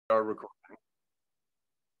Are recording.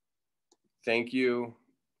 Thank you,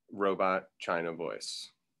 robot China voice.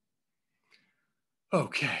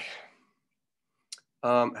 Okay.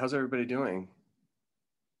 How's everybody doing?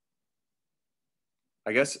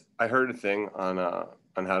 I guess I heard a thing on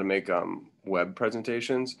how to make web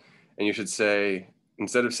presentations, and you should say,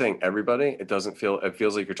 instead of saying everybody, it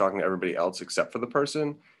feels like you're talking to everybody else except for the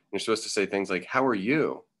person. You're supposed to say things like, how are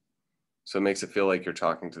you? So it makes it feel like you're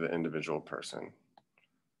talking to the individual person.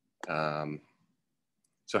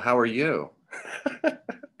 So how are you?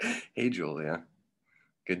 Hey, Julia.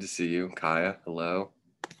 Good to see you. Kaya, hello.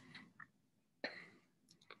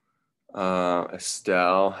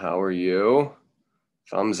 Estelle, how are you?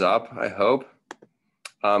 Thumbs up, I hope.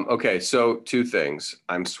 Okay, so two things.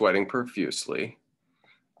 I'm sweating profusely.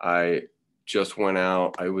 I just went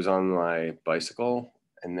out, I was on my bicycle,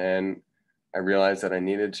 and then I realized that I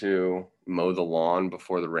needed to mow the lawn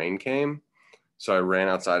before the rain came. So I ran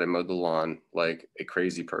outside and mowed the lawn like a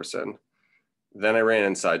crazy person. Then I ran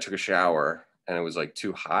inside, took a shower, and it was like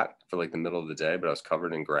too hot for like the middle of the day, but I was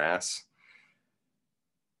covered in grass.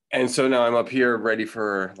 And so now I'm up here ready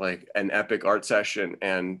for like an epic art session,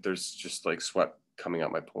 and there's just like sweat coming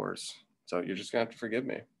out my pores. So you're just gonna have to forgive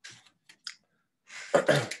me.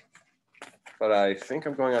 But I think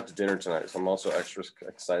I'm going out to dinner tonight, so I'm also extra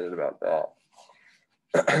excited about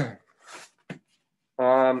that.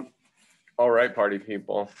 All right, party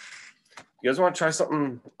people. You guys want to try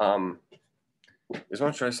something? You guys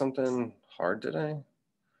want to try something hard today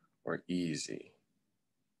or easy?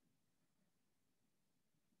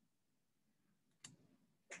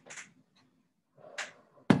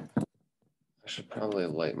 I should probably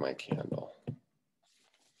light my candle.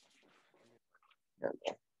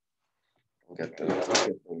 Get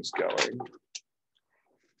things going. Oh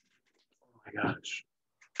my gosh.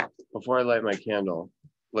 Before I light my candle,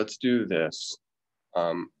 let's do this.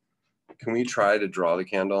 Can we try to draw the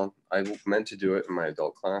candle? I meant to do it in my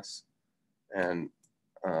adult class, and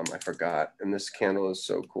I forgot. And this candle is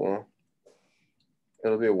so cool.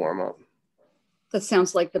 It'll be a warm-up. That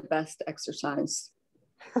sounds like the best exercise.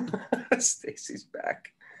 Stacy's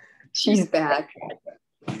back. She's back.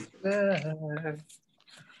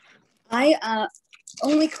 I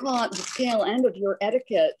only caught the tail end of your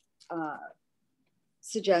etiquette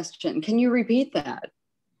suggestion. Can you repeat that?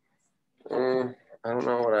 I don't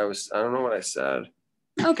know what I said.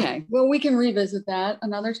 Okay, well, we can revisit that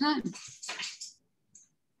another time.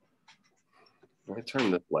 Let me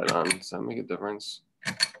turn this light on. Does that make a difference?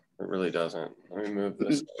 It really doesn't. Let me move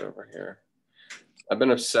this over here. I've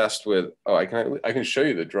been obsessed with, I can show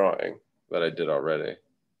you the drawing that I did already.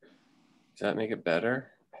 Does that make it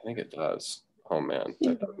better? I think it does. Oh man,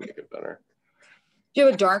 that does make it better. Do you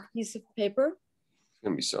have a dark piece of paper? It's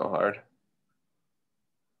gonna be so hard.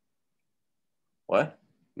 What?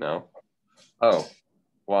 No. Oh,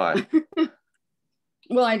 why?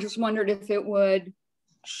 Well, I just wondered if it would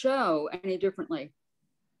show any differently.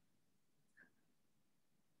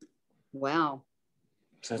 Wow.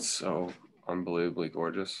 That's so unbelievably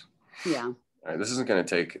gorgeous. Yeah. All right, this will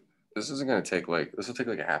take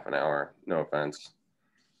like a half an hour. No offense.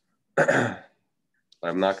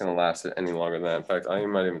 I'm not gonna last it any longer than that. In fact, I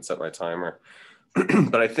might even set my timer.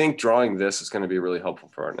 But I think drawing this is gonna be really helpful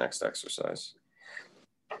for our next exercise.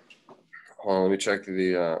 Hold on, let me check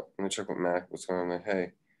what Mac was going on there.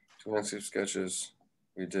 Hey, 2 landscape sketches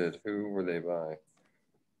we did. Who were they by?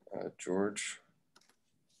 George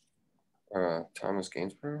Thomas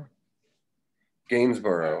Gainsborough?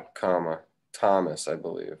 Gainsborough, comma, Thomas, I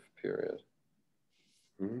believe, period.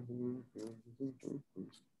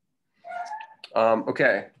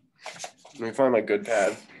 Okay, let me find my good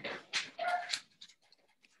pad.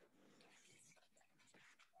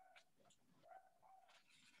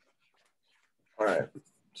 All right,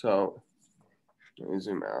 so let me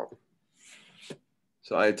zoom out.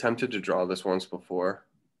 So I attempted to draw this once before.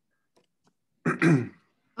 Oh,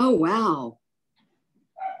 wow.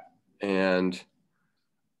 And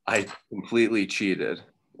I completely cheated,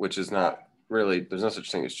 which is not really, there's no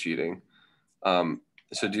such thing as cheating. So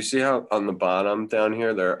do you see how on the bottom down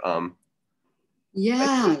here, there,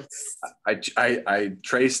 yes. I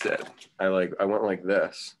traced it. I went like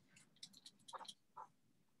this.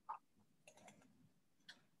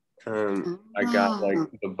 And I got like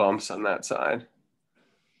the bumps on that side.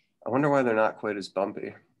 I wonder why they're not quite as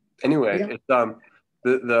bumpy. Anyway, yeah. It's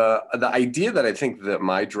the idea that I think that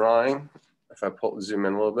my drawing, if I zoom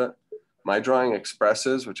in a little bit, my drawing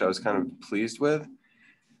expresses, which I was kind of pleased with,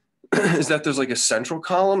 is that there's like a central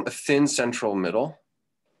column, a thin central middle.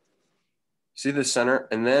 See the center,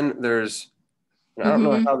 and then there's And I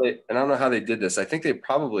don't know how they did this. I think they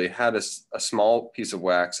probably had a small piece of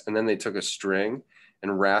wax and then they took a string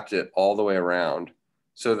and wrapped it all the way around.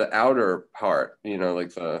 So the outer part, you know,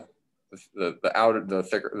 like the outer,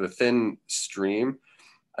 the thin stream,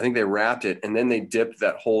 I think they wrapped it and then they dipped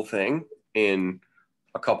that whole thing in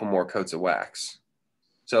a couple more coats of wax.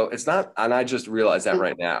 So it's not, and I just realized that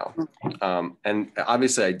right now. And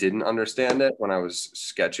obviously I didn't understand it when I was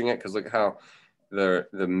sketching it, because look how the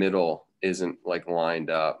middle isn't like lined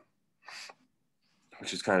up,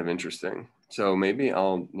 which is kind of interesting. So maybe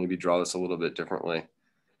I'll draw this a little bit differently.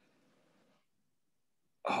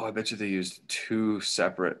 Oh, I bet you they used two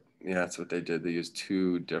separate, yeah, that's what they did. They used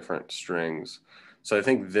two different strings. So I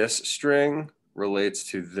think this string relates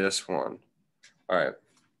to this one. All right,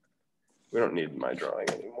 we don't need my drawing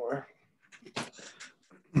anymore.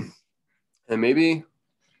 And maybe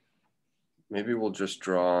we'll just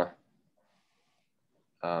draw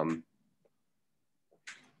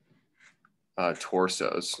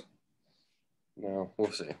torsos. No,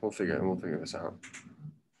 we'll see. We'll figure this out.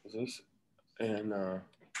 Is this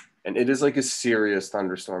and it is like a serious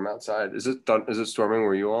thunderstorm outside. Is it storming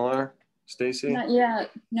where you all are, Stacy? Not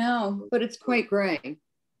yet, no, but it's quite gray.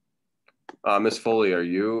 Miss Foley, are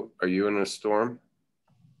you in a storm?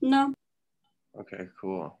 No. Okay,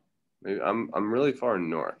 cool. Maybe I'm really far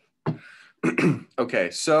north.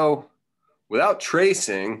 Okay, so without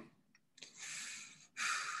tracing,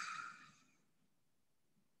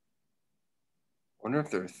 I wonder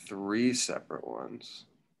if there are three separate ones.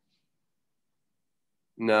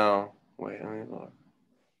 No, wait, let me look.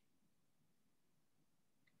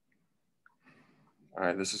 All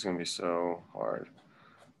right, this is gonna be so hard.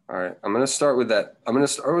 All right, I'm gonna start with that. I'm gonna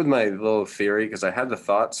start with my little theory because I had the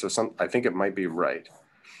thought, so I think it might be right.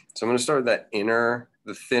 So I'm gonna start with that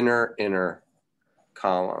the thinner inner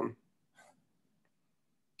column.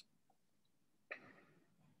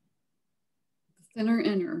 Thinner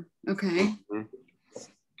inner, okay. Mm-hmm.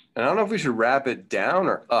 And I don't know if we should wrap it down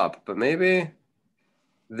or up, but maybe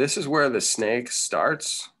this is where the snake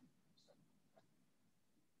starts.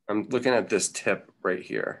 I'm looking at this tip right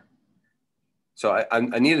here. So I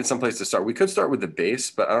needed someplace to start. We could start with the base,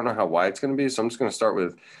 but I don't know how wide it's going to be. So I'm just going to start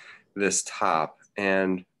with this top.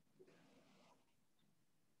 And,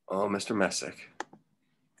 oh, Mr. Messick.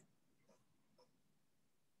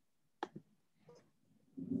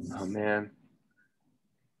 Oh, man.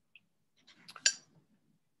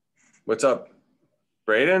 What's up,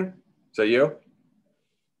 Brayden? Is that you?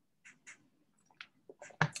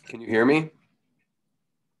 Can you hear me?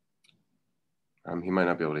 He might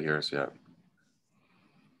not be able to hear us yet.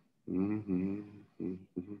 Mr.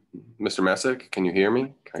 Messick, can you hear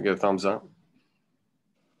me? Can I get a thumbs up?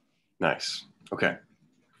 Nice. Okay.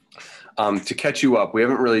 To catch you up, we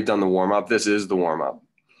haven't really done the warm up. This is the warm up.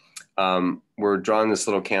 We're drawing this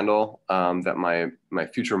little candle that my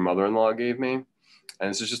future mother-in-law gave me. And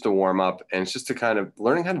this is just a warm up. And it's just to kind of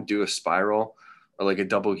learning how to do a spiral or like a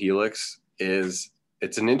double helix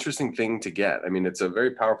it's an interesting thing to get. I mean, it's a very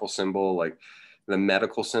powerful symbol, like the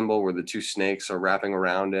medical symbol where the two snakes are wrapping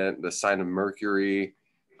around it, the sign of Mercury,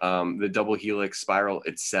 the double helix spiral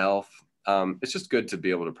itself. It's just good to be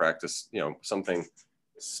able to practice, you know, something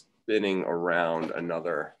spinning around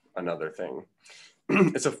another thing.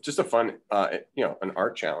 It's just a fun, you know, an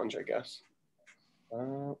art challenge, I guess.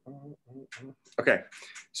 Okay,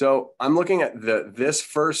 so I'm looking at this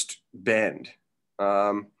first bend.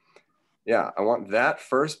 Yeah, I want that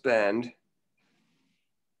first bend,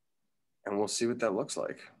 and we'll see what that looks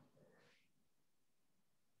like.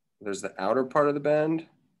 There's the outer part of the bend,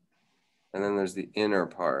 and then there's the inner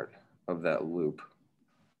part of that loop.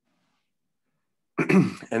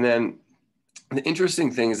 And then the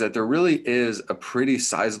interesting thing is that there really is a pretty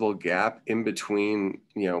sizable gap in between,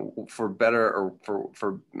 you know, for better or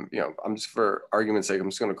for you know, I'm just, for argument's sake,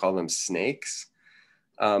 I'm just going to call them snakes.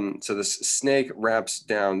 So this snake wraps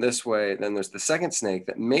down this way. Then there's the second snake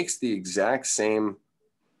that makes the exact same,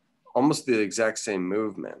 almost the exact same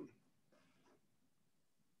movement.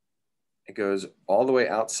 It goes all the way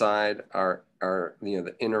outside our you know,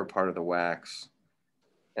 the inner part of the wax,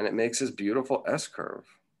 and it makes this beautiful S curve.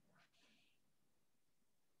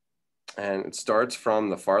 And it starts from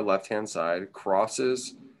the far left-hand side,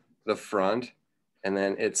 crosses the front, and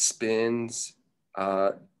then it spins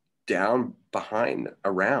down behind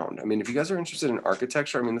around. I mean, if you guys are interested in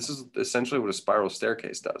architecture, I mean, this is essentially what a spiral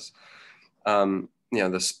staircase does. You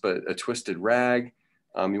know, but a twisted rag.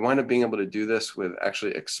 You wind up being able to do this with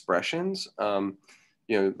actually expressions. You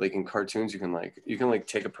know, like in cartoons, you can like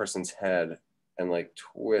take a person's head and like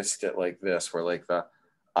twist it like this, where like the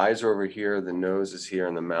eyes are over here, the nose is here,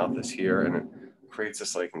 and the mouth is here, and it creates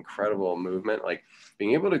this like incredible movement, like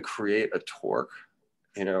being able to create a torque,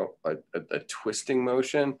 you know, a twisting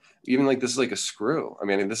motion, even like this is like a screw. I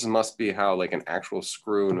mean, this must be how like an actual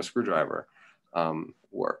screw and a screwdriver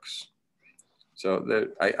works. So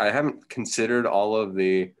that I haven't considered all of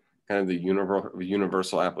the kind of the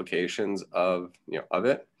universal applications of, you know, of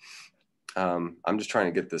it. I'm just trying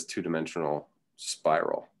to get this two-dimensional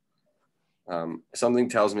spiral. Something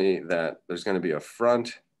tells me that there's going to be a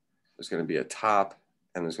front, there's going to be a top,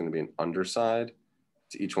 and there's going to be an underside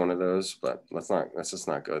to each one of those, but let's just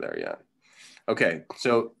not go there yet. Okay,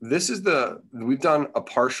 so this is we've done a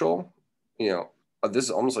partial, you know, this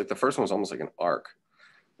is almost like the first one was almost like an arc.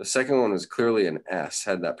 The second one is clearly an S,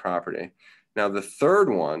 had that property. Now the third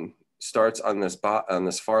one starts on this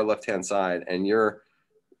far left-hand side, and you're,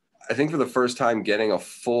 I think for the first time, getting a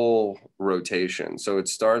full rotation. So it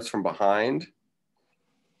starts from behind,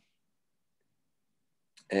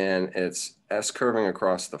 and it's S curving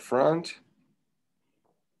across the front,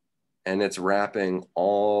 and it's wrapping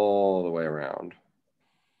all the way around.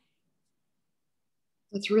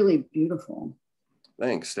 That's really beautiful.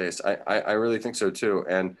 Thanks, Stace. I really think so too.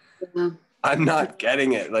 And yeah. I'm not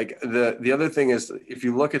getting it. Like the other thing is, if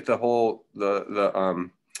you look at the whole, you know,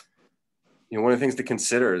 one of the things to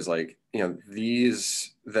consider is like, you know,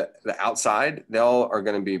 the outside, they all are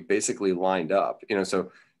going to be basically lined up, you know,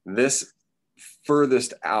 so this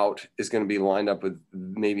furthest out is going to be lined up with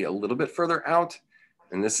maybe a little bit further out,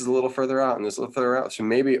 and this is a little further out, and this is a little further out. So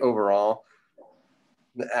maybe overall,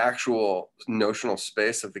 the actual notional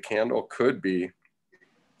space of the candle could be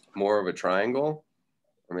more of a triangle,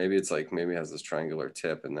 or maybe it's like, maybe it has this triangular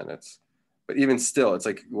tip, and then it's, but even still, it's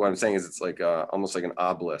like, what I'm saying is it's like almost like an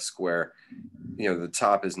obelisk where, you know, the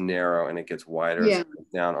top is narrow and it gets wider as it goes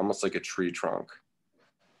down, almost like a tree trunk.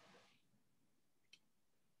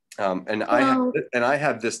 And I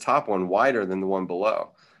have this top one wider than the one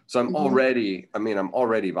below. So I'm already, I mean, I'm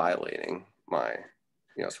already violating my,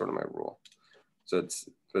 you know, sort of my rule. So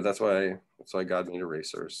but that's why God made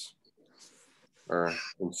erasers, or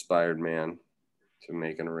inspired man to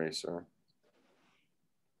make an eraser.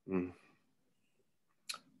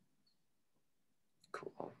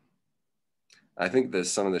 Cool. I think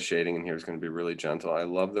some of the shading in here is going to be really gentle. I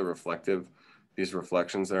love these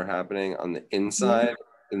reflections that are happening on the inside,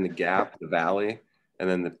 in the gap, the valley, and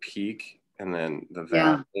then the peak, and then the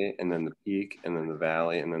valley, and then the peak, and then the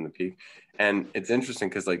valley, and then the peak. And it's interesting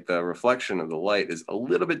because like the reflection of the light is a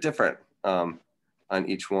little bit different on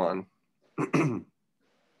each one.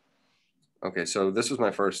 Okay, so this was my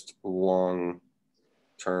first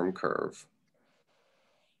long-term curve.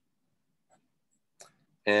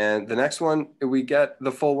 And the next one, we get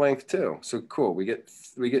the full length too. So cool, we get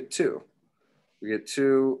two. We get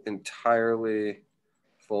two entirely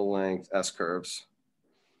full length S curves.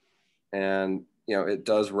 And, you know, it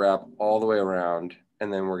does wrap all the way around,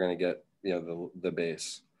 and then we're gonna get, you know, the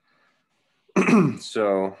base.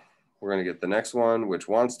 So we're gonna get the next one, which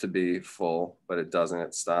wants to be full, but it doesn't,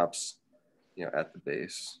 it stops, you know, at the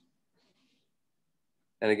base.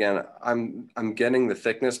 And again, I'm getting the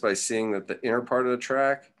thickness by seeing that the inner part of the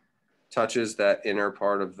track touches that inner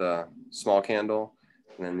part of the small candle,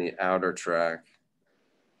 and then the outer track,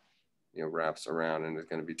 you know, wraps around and is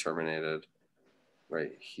going to be terminated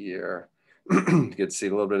right here. You get to see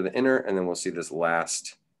a little bit of the inner, and then we'll see this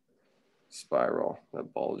last spiral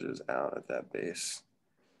that bulges out at that base.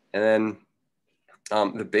 And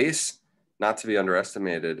then the base, not to be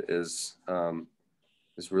underestimated, is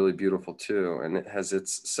really beautiful too, and it has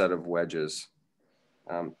its set of wedges.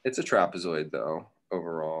 It's a trapezoid though,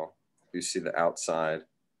 overall. You see the outside.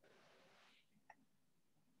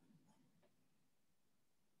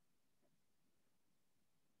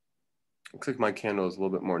 Looks like my candle is a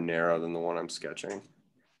little bit more narrow than the one I'm sketching.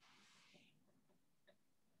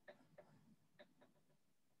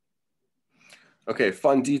 Okay,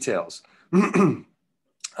 fun details. We're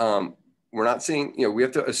not seeing, you know, we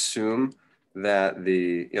have to assume that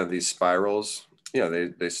these spirals, you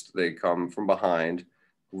know, they come from behind,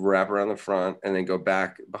 wrap around the front, and then go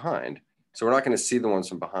back behind. So we're not going to see the ones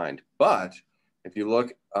from behind. But if you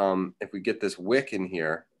look, if we get this wick in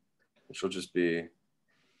here, which will just be,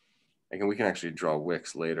 we can actually draw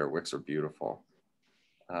wicks later. Wicks are beautiful.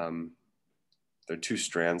 They're two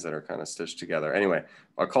strands that are kind of stitched together. Anyway,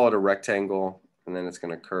 I'll call it a rectangle, and then it's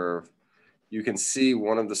going to curve. You can see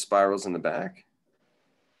one of the spirals in the back.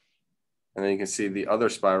 And then you can see the other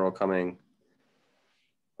spiral coming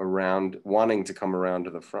around, wanting to come around to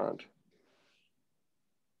the front.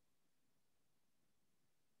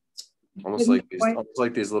 Almost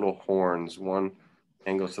like these little horns. One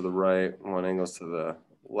angles to the right, one angles to the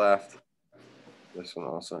left. This one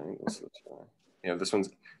also angles this way. You know, this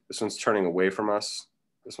one's turning away from us.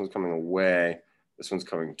 This one's coming away. This one's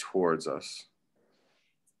coming towards us.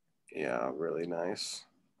 Yeah, really nice.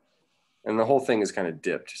 And the whole thing is kind of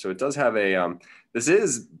dipped. So it does have a, this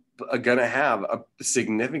is gonna have a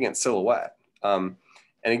significant silhouette. And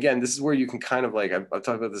again, this is where you can kind of like, I've talked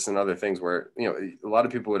about this in other things where, you know, a lot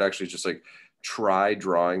of people would actually just like try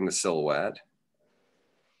drawing the silhouette,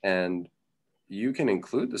 and you can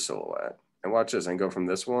include the silhouette. And watch this, I can go from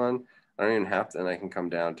this one, I don't even have to, and I can come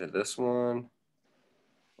down to this one.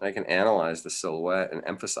 And I can analyze the silhouette and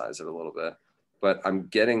emphasize it a little bit, but I'm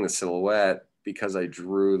getting the silhouette because I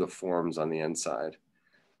drew the forms on the inside.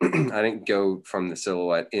 I didn't go from the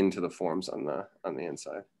silhouette into the forms on the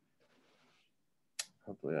inside.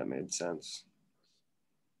 Hopefully that made sense.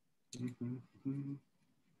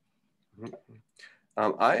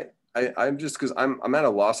 I'm just, because I'm at a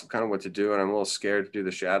loss of kind of what to do, and I'm a little scared to do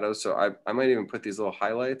the shadows. So I might even put these little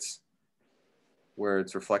highlights where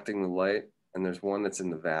it's reflecting the light, and there's one that's in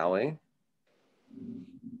the valley,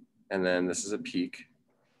 and then this is a peak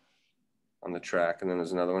on the track, and then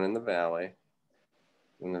there's another one in the valley,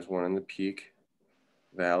 and there's one in the peak,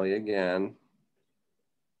 valley again,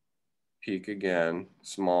 peak again,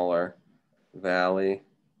 smaller, valley,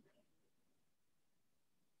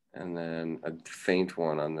 and then a faint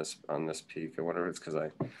one on this peak. Or whatever. It's because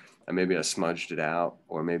I maybe I smudged it out,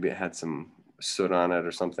 or maybe it had some soot on it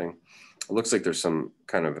or something. It looks like there's some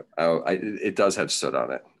kind of, it does have soot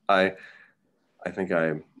on it. I think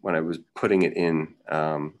when I was putting it in,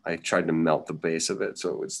 I tried to melt the base of it so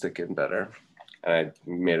it would stick in better. And I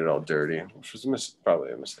made it all dirty, which was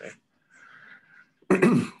probably a mistake.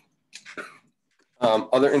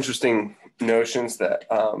 Other interesting notions that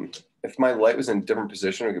if my light was in a different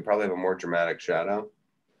position, we could probably have a more dramatic shadow.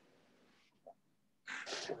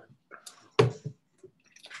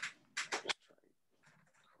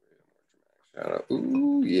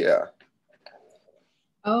 Ooh, yeah.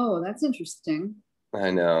 Oh, that's interesting.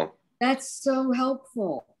 I know. That's so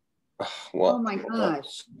helpful. Well, oh my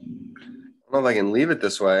gosh. I don't know if I can leave it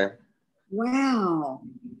this way. Wow.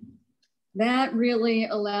 That really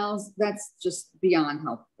allows, that's just beyond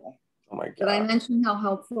helpful. Oh my God. Did I mention how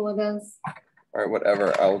helpful it is? All right,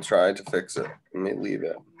 whatever. I will try to fix it. Let me leave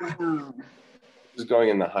it. Wow. Just going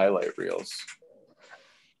in the highlight reels.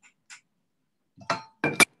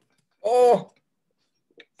 Oh,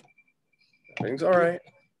 everything's all right.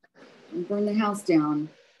 I'm burning the house down.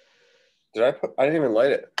 I didn't even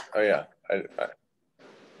light it. Oh yeah, I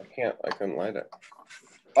couldn't light it.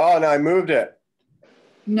 Oh, no, I moved it.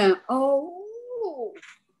 No, oh.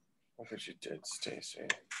 Look what you did, Stacy.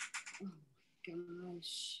 Oh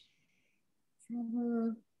gosh.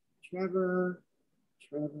 Trevor.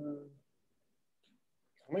 How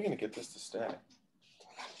am I gonna get this to stay?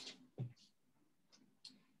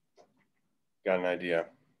 Got an idea.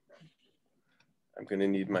 I'm gonna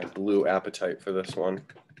need my blue appetite for this one.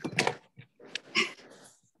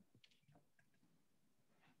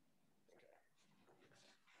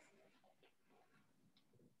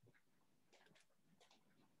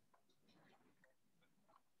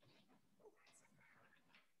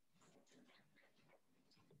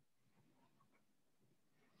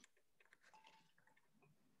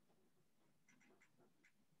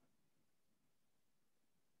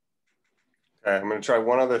 Okay, I'm gonna try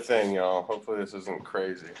one other thing, y'all. Hopefully this isn't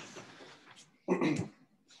crazy. Is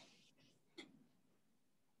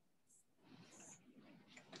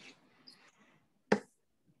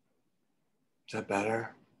that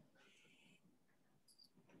better?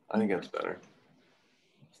 I think it's better.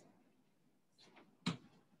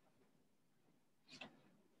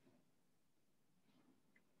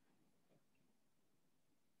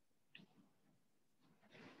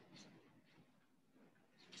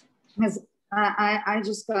 I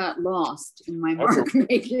just got lost in my mark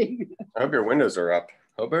making. I hope your windows are up.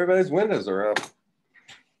 Hope everybody's windows are up.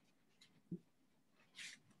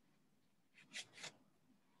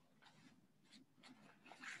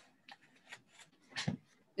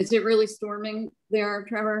 Is it really storming there,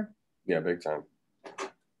 Trevor? Yeah, big time.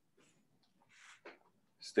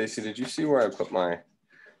 Stacy, did you see where I put my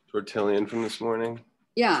tortillion from this morning?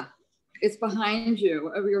 Yeah, it's behind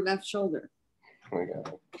you, over your left shoulder. Oh my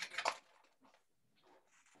God.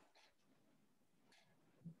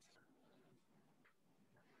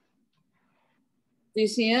 Do you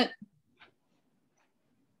see it?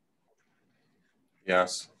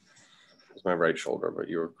 Yes, it's my right shoulder, but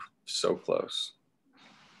you were so close.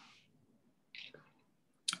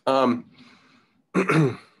 All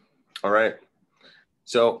right.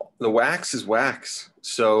 So the wax is wax.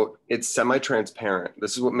 So it's semi-transparent.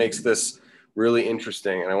 This is what makes this really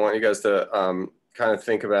interesting. And I want you guys to kind of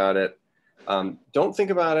think about it. Don't think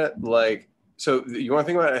about it like, so you want to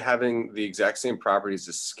think about it having the exact same properties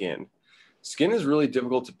as skin. Skin is really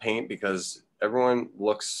difficult to paint because everyone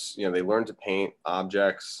looks, you know, they learn to paint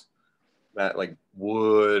objects that like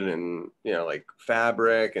wood and, you know, like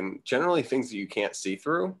fabric and generally things that you can't see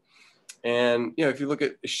through. And, you know, if you look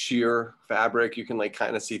at sheer fabric, you can like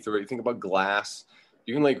kind of see through it. You think about glass,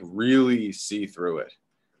 you can like really see through it.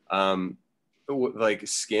 Um, like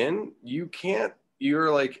skin, you can't,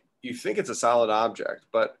 you're like, you think it's a solid object,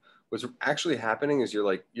 but what's actually happening is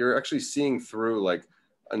you're actually seeing through like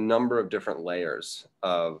a number of different layers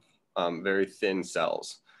of very thin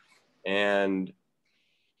cells. And,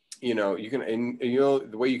 you know, you can, and you know,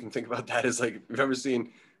 the way you can think about that is like, if you've ever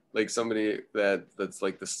seen like somebody that's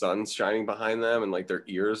like the sun's shining behind them and like their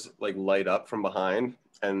ears like light up from behind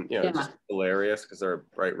and, you know, it's just hilarious because they're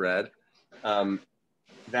bright red.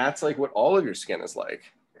 That's like what all of your skin is like.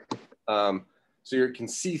 So you can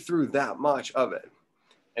see through that much of it.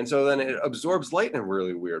 And so then it absorbs light in a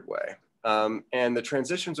really weird way. And the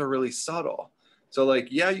transitions are really subtle. So like,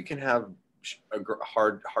 yeah, you can have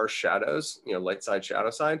harsh shadows, you know, light side, shadow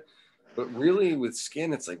side, but really with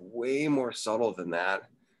skin, it's like way more subtle than that.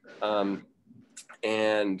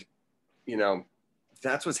 And, you know,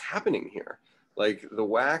 that's what's happening here. Like the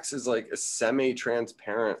wax is like a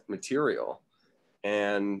semi-transparent material.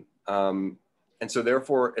 And so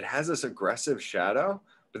therefore it has this aggressive shadow.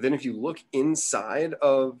 But then if you look inside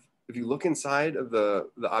of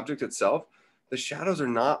the object itself, the shadows are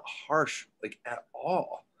not harsh like at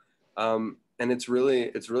all. And it's really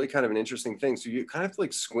kind of an interesting thing. So you kind of have to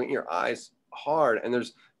like squint your eyes hard, and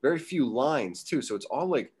there's very few lines too. So it's all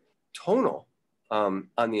like tonal on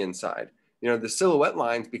the inside. You know, the silhouette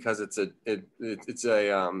lines, because it's a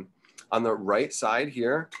on the right side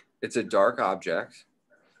here, it's a dark object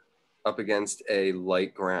up against a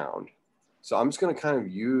light ground. So I'm just going to kind of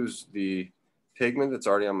use the pigment that's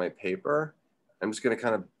already on my paper. I'm just going to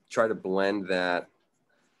kind of try to blend that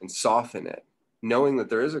and soften it, knowing that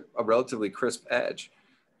there is a relatively crisp edge.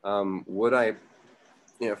 Would I,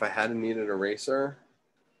 you know, if I had a kneaded eraser,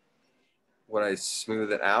 would I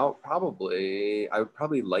smooth it out? Probably. I would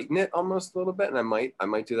probably lighten it almost a little bit, and I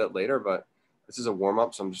might do that later, but this is a warm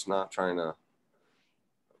up, so I'm just trying to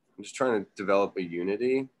develop a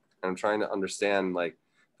unity. And I'm trying to understand like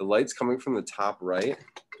the light's coming from the top right.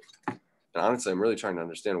 And honestly, I'm really trying to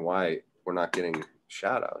understand why we're not getting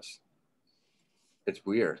shadows. It's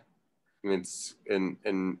weird. I mean, it's and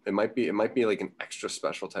it might be like an extra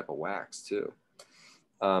special type of wax too.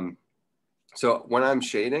 So when I'm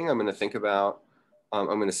shading, I'm going to think about, I'm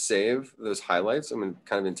going to save those highlights. I'm going to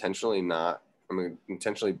kind of intentionally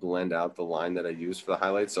blend out the line that I use for the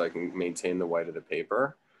highlights so I can maintain the white of the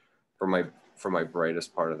paper for my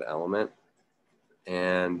brightest part of the element.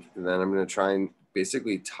 And then I'm going to try and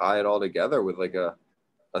basically tie it all together with like a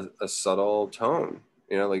subtle tone.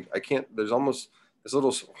 You know, like there's almost this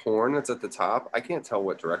little horn that's at the top. I can't tell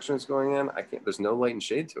what direction it's going in. There's no light and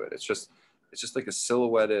shade to it. It's just like a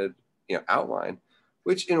silhouetted, you know, outline,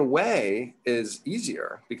 which in a way is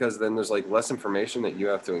easier because then there's like less information that you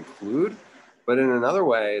have to include. But in another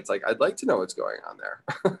way, it's like, I'd like to know what's going on there.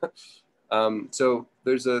 So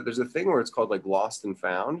there's a thing where it's called like lost and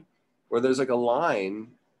found, where there's like a line,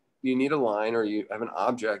 you need a line or you have an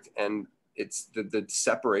object, and it's the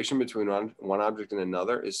separation between one object and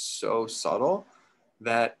another is so subtle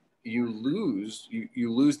that you lose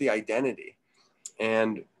the identity.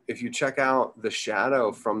 And if you check out the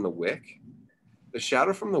shadow from the wick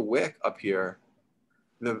up here,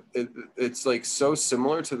 it's like so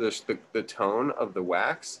similar to the tone of the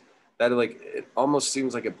wax that it almost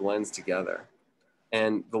seems like it blends together.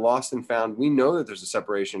 And the lost and found, we know that there's a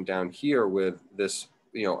separation down here with this,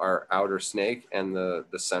 you know, our outer snake and the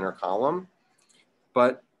center column,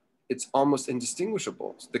 but it's almost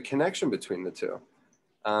indistinguishable, the connection between the two,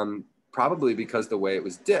 probably because the way it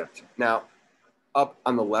was dipped. Now, up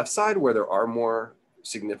on the left side where there are more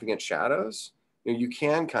significant shadows, you know, you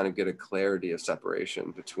can kind of get a clarity of separation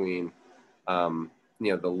between, you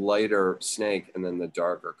know, the lighter snake and then the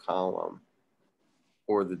darker column,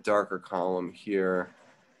 or the darker column here,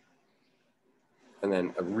 and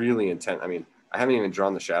then a really intense. I mean, I haven't even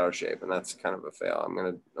drawn the shadow shape, and that's kind of a fail. I'm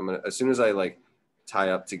gonna as soon as I like tie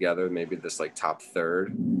up together maybe this like top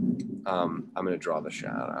third, I'm gonna draw the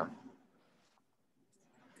shadow.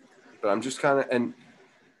 But I'm just kind of, and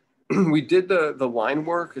we did the line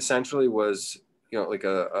work essentially was, you know, like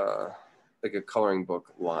a coloring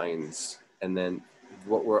book lines, and then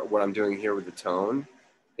what I'm doing here with the tone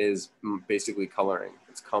is basically coloring.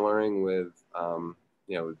 It's coloring with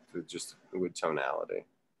you know, with tonality.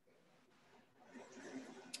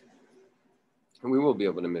 And we will be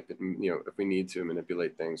able to, if we need to,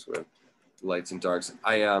 manipulate things with lights and darks.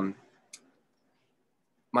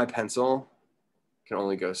 My pencil can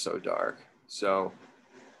only go so dark. So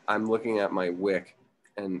I'm looking at my wick,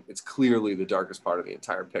 and it's clearly the darkest part of the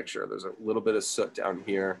entire picture. There's a little bit of soot down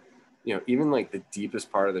here. Even like the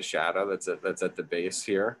deepest part of the shadow that's at the base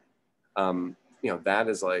here, that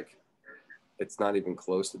is like, it's not even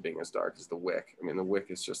close to being as dark as the wick. I mean, the wick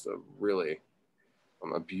is just a really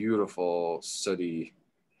a beautiful sooty,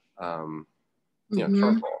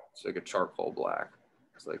 charcoal. It's like a charcoal black.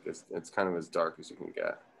 It's like it's kind of as dark as you can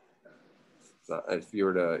get. So if you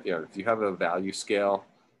were to, if you have a value scale,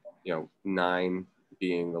 9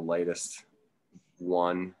 being the lightest,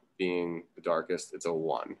 1 being the darkest, it's a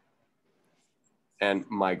 1. And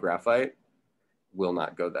my graphite will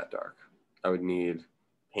not go that dark. I would need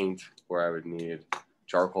paint, or I would need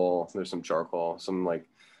charcoal. There's some charcoal, some like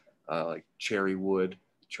cherry wood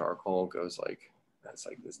charcoal goes like, that's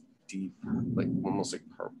like this deep, like almost like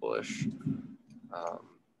purplish,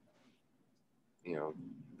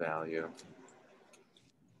 value.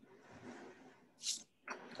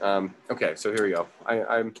 Okay, so here we go.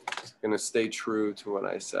 I'm gonna stay true to what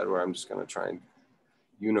I said, where I'm just gonna try and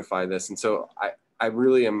unify this. And so I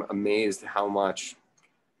really am amazed how much,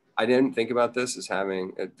 I didn't think about this as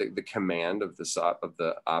having the command of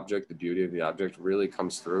the object, the beauty of the object really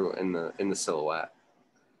comes through in the silhouette,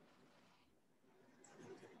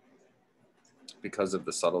 because of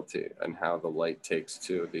the subtlety and how the light takes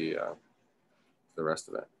to the rest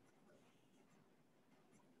of it.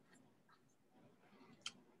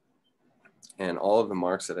 And all of the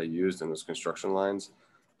marks that I used in those construction lines,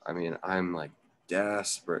 I mean, I'm like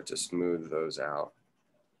desperate to smooth those out,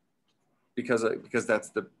 because that's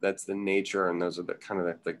the nature, and those are the kind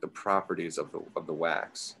of like the properties of the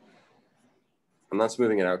wax. I'm not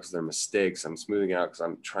smoothing it out because they're mistakes. I'm smoothing it out because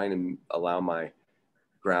I'm trying to allow my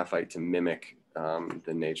graphite to mimic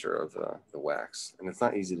the nature of the wax, and it's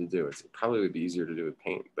not easy to do. It probably would be easier to do with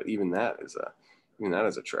paint, but even that is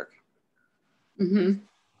a trick.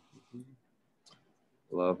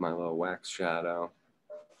 Love my little wax shadow.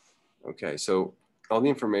 Okay, so all the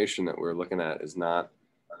information that we're looking at is not,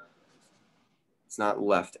 it's not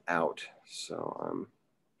left out. So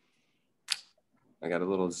I got a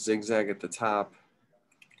little zigzag at the top.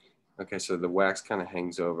 Okay, so the wax kind of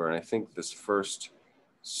hangs over, and I think this first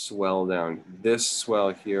swell down, this swell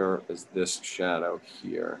here is this shadow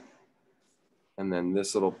here. And then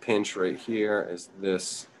this little pinch right here is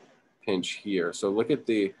this pinch here. So look at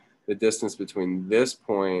the distance between this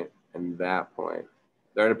point and that point.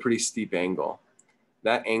 They're at a pretty steep angle.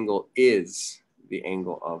 That angle is the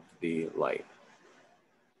angle of the light.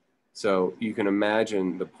 So you can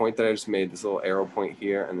imagine the point that I just made, this little arrow point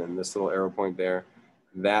here, and then this little arrow point there,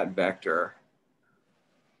 that vector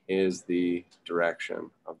is the direction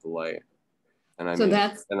of the light. And I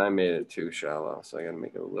made it too shallow, so I got to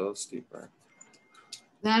make it a little steeper.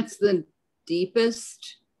 That's the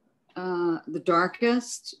deepest, the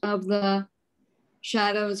darkest of the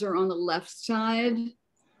shadows are on the left side.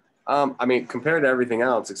 I mean, compared to everything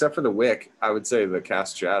else, except for the wick, I would say the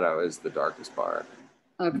cast shadow is the darkest part.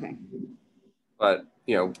 Okay. But,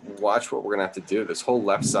 watch what we're gonna have to do. This whole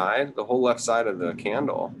left side, the whole left side of the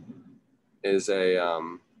candle is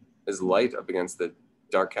light up against the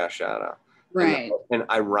dark cast shadow. Right. And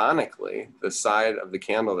ironically, the side of the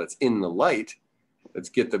candle that's in the light, that's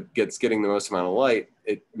getting the most amount of light,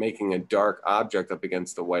 it making a dark object up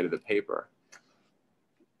against the white of the paper.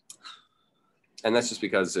 And that's just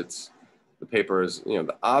because the paper is,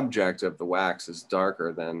 the object of the wax is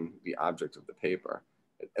darker than the object of the paper.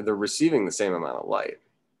 And they're receiving the same amount of light.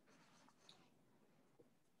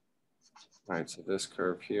 All right, so this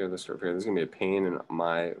curve here, this curve here, this is gonna be a pain in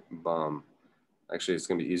my bum. Actually, it's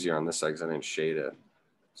gonna be easier on this side because I didn't shade it.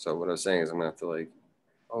 So what I was saying is I'm gonna have to like,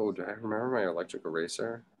 oh, do I remember my electric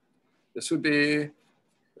eraser? This would be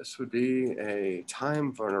a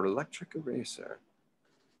time for an electric eraser.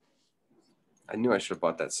 I knew I should have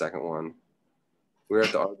bought that second one. We were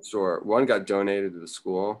at the art store. One got donated to the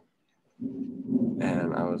school.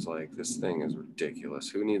 And I was like, this thing is ridiculous.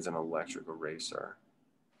 Who needs an electric eraser?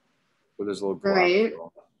 With this little block. Right.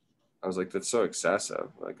 I was like, that's so excessive.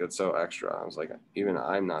 Like, that's so extra. I was like, even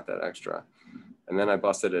I'm not that extra. And then I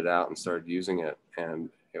busted it out and started using it, and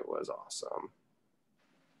it was awesome.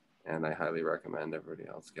 And I highly recommend everybody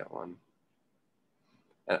else get one.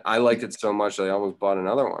 And I liked it so much that I almost bought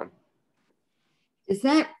another one. Is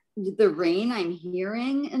that the rain I'm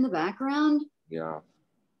hearing in the background? Yeah.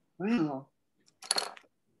 Wow.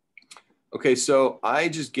 Okay, so I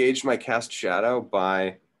just gauged my cast shadow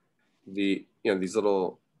by the, these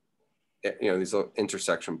little these little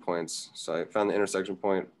intersection points. So I found the intersection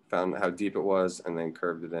point, found how deep it was, and then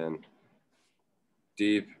curved it in.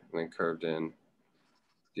 Deep, and then curved in.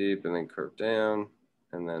 Deep, and then curved down.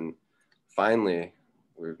 And then finally,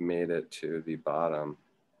 we've made it to the bottom.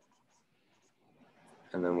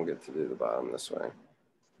 And then we'll get to do the bottom this way.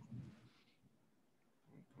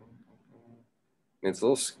 It's a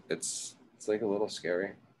little, it's like a little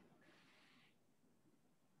scary.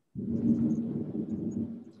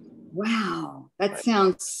 Wow, that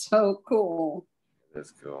sounds so cool. It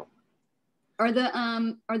is cool. Are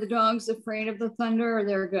the dogs afraid of the thunder, or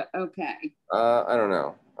they're good? Okay. I don't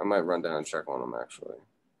know. I might run down and check on them actually.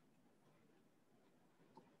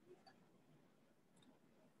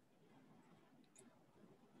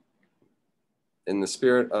 In the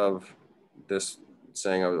spirit of this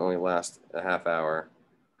saying I would only last a half hour,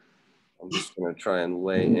 I'm just gonna try and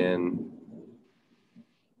lay in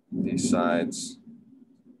these sides,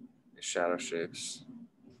 these shadow shapes.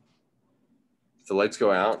 If the lights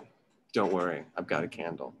go out, don't worry, I've got a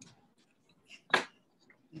candle.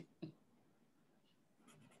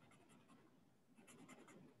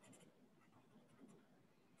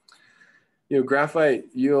 Graphite,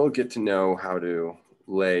 you'll get to know how to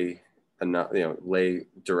lay lay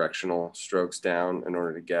directional strokes down in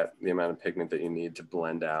order to get the amount of pigment that you need to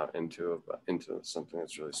blend out into something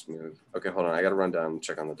that's really smooth. Okay, hold on, I gotta run down and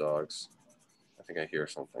check on the dogs. I think I hear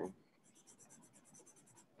something.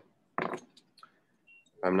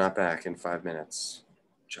 I'm not back in 5 minutes.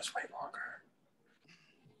 Just wait longer.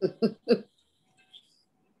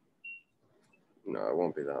 No, it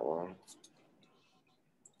won't be that long.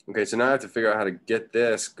 Okay, so now I have to figure out how to get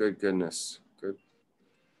this. Good goodness. Good.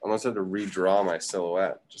 I almost had to redraw my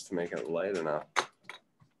silhouette just to make it light enough.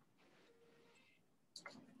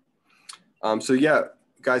 So yeah,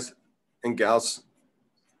 guys and gals,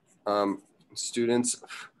 students,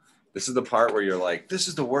 this is the part where you're like, this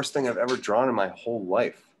is the worst thing I've ever drawn in my whole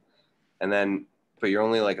life. And then, but you're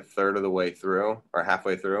only like a third of the way through or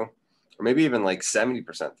halfway through, or maybe even like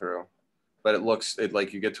 70% through. But it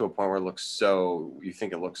like you get to a point where it looks you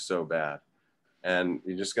think it looks so bad. And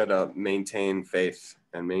you just got to maintain faith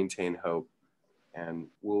and maintain hope. And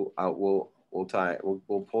we'll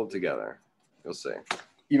pull it together. You'll see.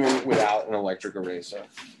 Even without an electric eraser.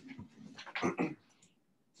 I'll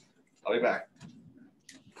be back.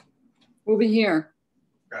 We'll be here.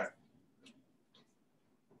 Okay.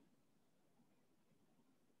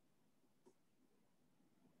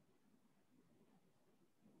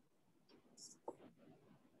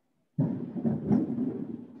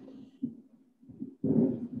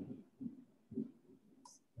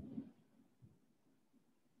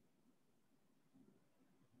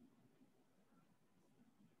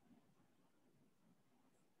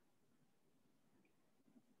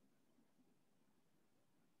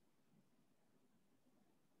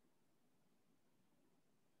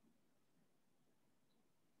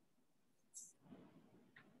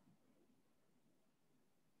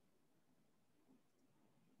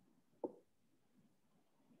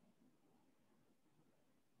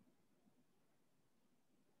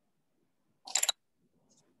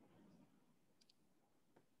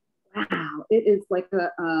 Wow, it is like a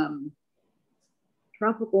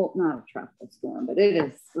tropical, not a tropical storm, but it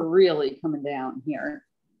is really coming down here.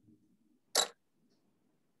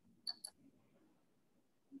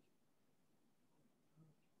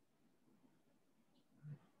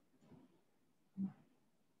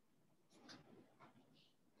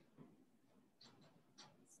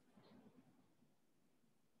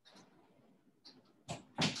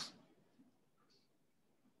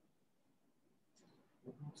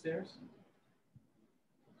 Upstairs?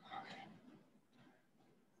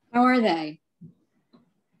 How are they?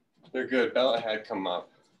 They're good. Bella had come up.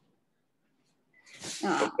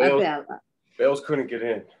 Oh, Bales couldn't get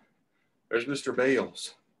in. There's Mr.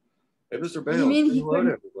 Bales. Hey, Mr. Bales. What do you mean he hello to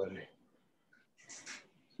couldn't? everybody.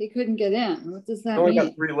 He couldn't get in. What does that He only mean?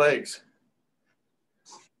 got 3 legs.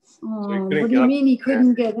 Oh, So what do you mean he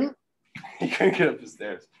couldn't get in? He couldn't get up the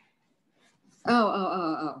stairs.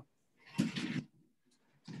 Oh.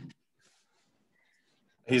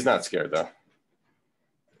 He's not scared though.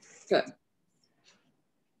 Good.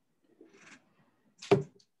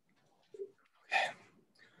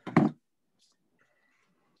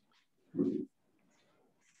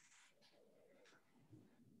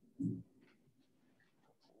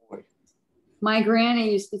 My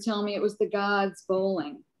granny used to tell me it was the gods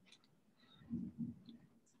bowling.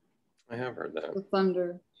 I have heard that. The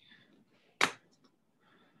thunder.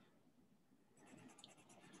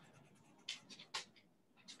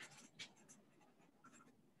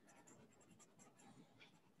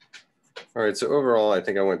 All right, so overall, I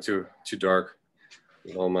think I went too dark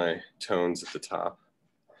with all my tones at the top.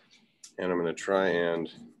 And I'm gonna try and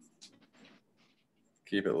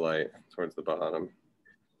keep it light towards the bottom.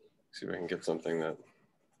 See if I can get something that's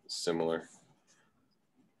similar.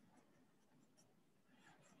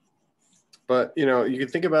 But you know, you can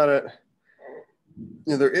think about it,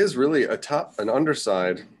 you know, there is really an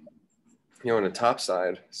underside, you know, and a top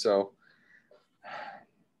side. So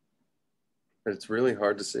it's really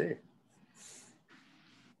hard to see.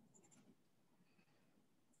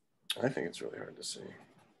 I think it's really hard to see.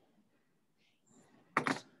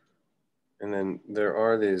 And then there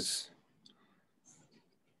are these,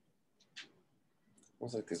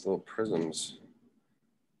 almost like these little prisms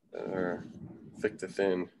that are thick to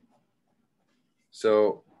thin.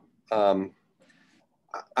 So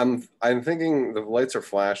I'm thinking the lights are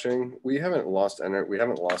flashing. We haven't lost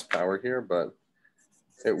power here, but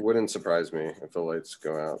it wouldn't surprise me if the lights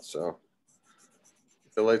go out. So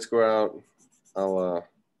if the lights go out, I'll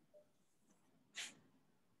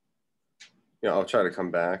try to come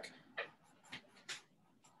back.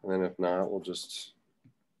 And then if not, we'll just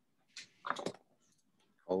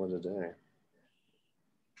call it a day.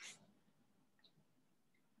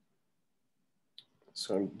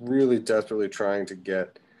 So I'm really desperately trying to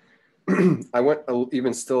get, I went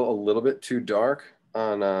even still a little bit too dark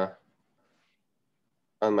on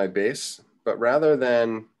my base, but rather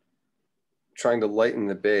than trying to lighten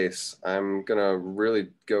the base, I'm gonna really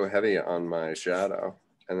go heavy on my shadow,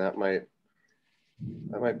 and that might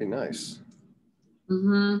be nice.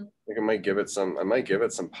 Mm-hmm. I think I might give it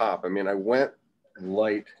some pop. I mean, I went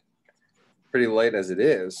light, pretty light as it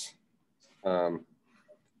is, on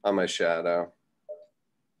my shadow.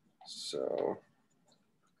 So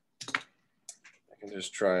I can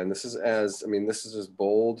just try, and this is as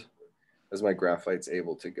bold as my graphite's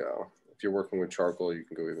able to go. If you're working with charcoal, you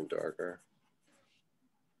can go even darker.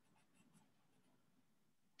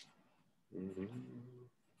 Mm-hmm.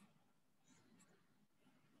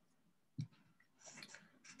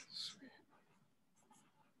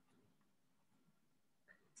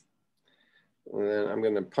 And then I'm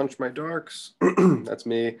going to punch my darks. That's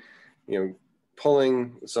me, you know,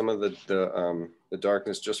 pulling some of the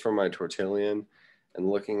darkness just from my tortillon and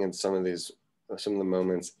looking at some of the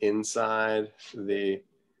moments inside the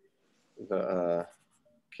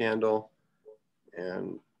candle,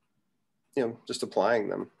 and you know, just applying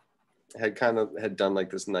them. I had done like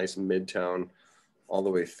this nice mid-tone all the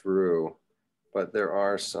way through, but there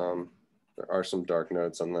are some dark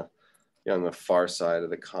notes on the far side of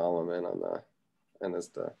the column and as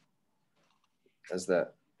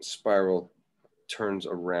that spiral turns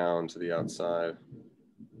around to the outside.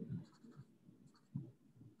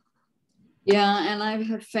 Yeah, and I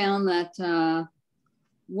have found that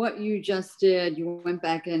what you just did, you went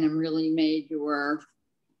back in and really made your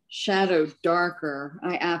shadow darker.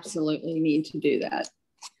 I absolutely need to do that.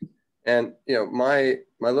 And you know, my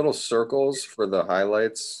little circles for the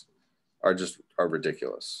highlights are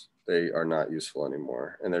ridiculous. They are not useful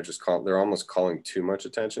anymore, and they're almost calling too much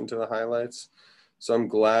attention to the highlights. So I'm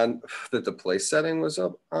glad that the place setting was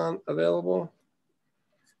available.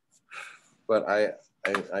 But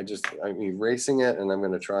I'm erasing it, and I'm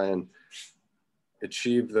going to try and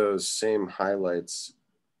achieve those same highlights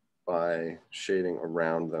by shading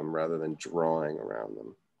around them rather than drawing around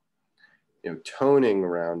them. You know, toning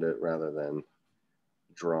around it rather than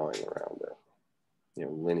drawing around it, you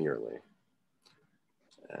know, linearly.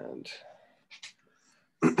 And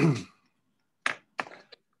I don't know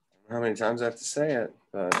how many times I have to say it,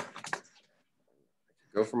 but I could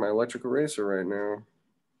go for my electric eraser right now.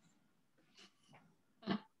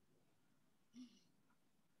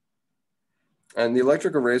 And the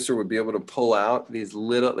electric eraser would be able to pull out these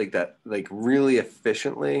little, like really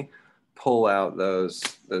efficiently pull out those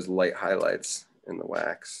light highlights in the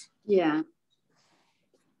wax. Yeah.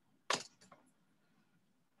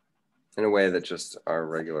 In a way that just our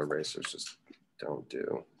regular erasers just don't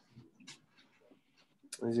do.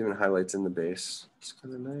 There's even highlights in the base. It's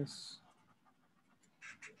kind of nice.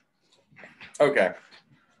 Okay.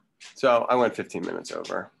 So I went 15 minutes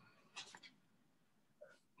over.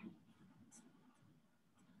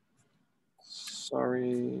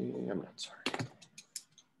 Sorry, I'm not sorry.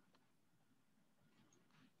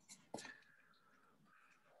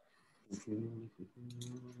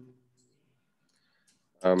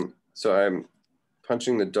 So I'm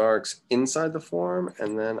punching the darks inside the form,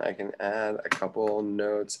 and then I can add a couple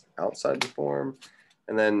notes outside the form.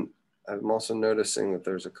 And then I'm also noticing that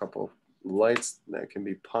there's a couple lights that can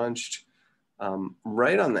be punched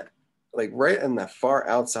right in the far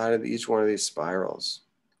outside of each one of these spirals.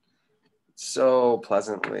 So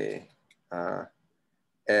pleasantly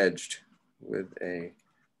edged with a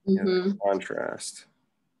contrast.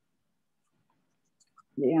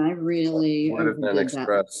 Yeah, I really would have been overdid that.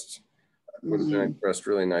 expressed. Would have been expressed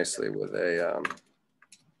really nicely with a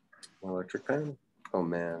electric pen. Oh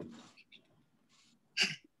man.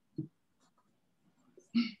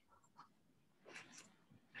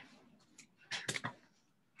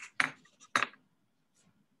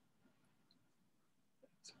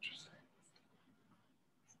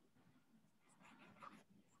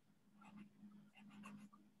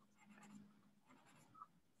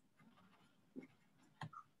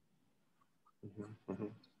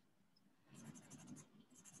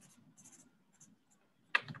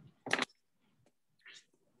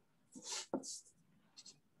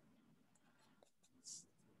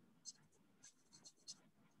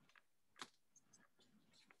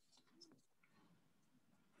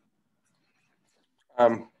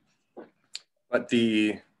 But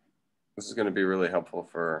this is going to be really helpful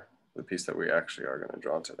for the piece that we actually are going to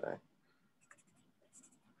draw today.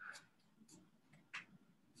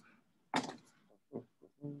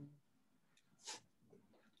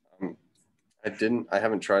 I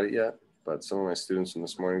haven't tried it yet, but some of my students from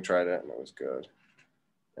this morning tried it and it was good.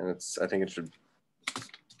 And I think it's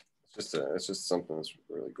just something that's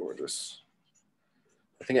really gorgeous.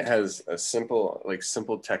 I think it has a simple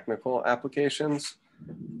technical applications,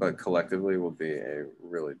 but collectively will be a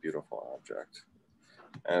really beautiful object.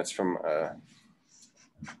 And it's from,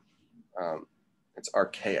 it's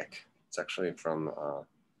archaic. It's actually from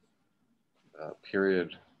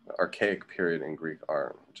archaic period in Greek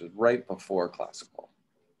art, which is right before classical.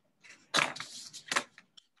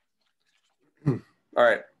 All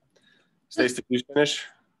right, Stacey, did you finish?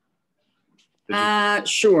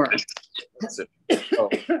 Sure. Oh.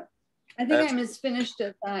 I think I'm as finished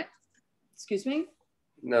as that. Excuse me?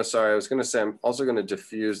 No, sorry. I was going to say I'm also going to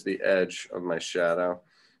diffuse the edge of my shadow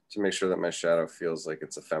to make sure that my shadow feels like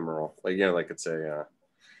it's ephemeral. Like, you know, like it's the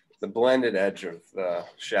blended edge of the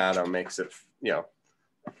shadow makes it, you know,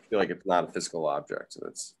 feel like it's not a physical object. So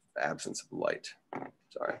it's the absence of light.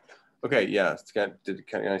 Sorry. Okay, yeah.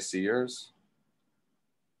 Can I see yours?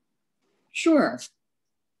 Sure.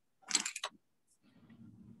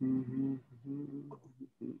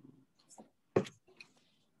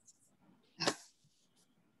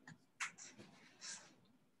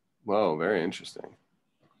 Whoa, very interesting.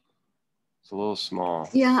 It's a little small.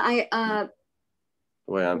 Yeah, I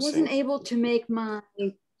wasn't able to make my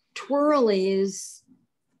twirlies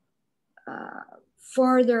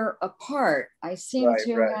farther apart. I seem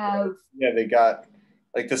to have. Yeah, they got,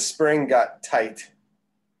 like the spring got tight.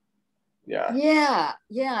 Yeah. Yeah,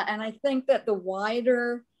 yeah. And I think that the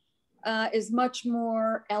wider is much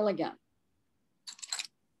more elegant.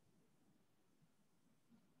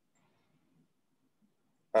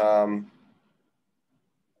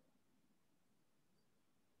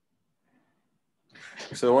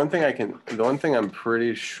 So the one thing I'm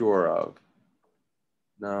pretty sure of,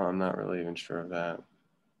 no, I'm not really even sure of that.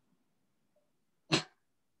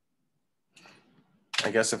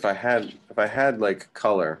 I guess if I had like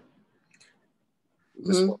color,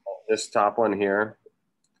 this top one here.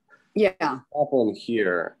 Yeah. Top one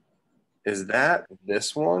here, is that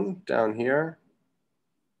this one down here?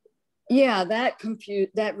 Yeah, that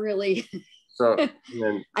really. So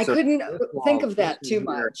I couldn't think of that too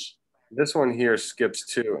much. This one here skips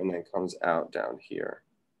 2 and then comes out down here.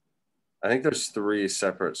 I think there's 3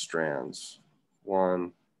 separate strands.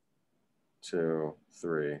 1, 2,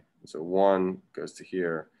 3. So 1 goes to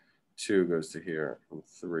here, 2 goes to here, and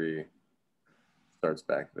 3 starts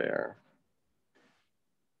back there.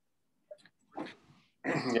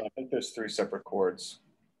 Yeah, I think there's 3 separate chords.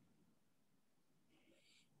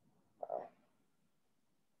 Wow.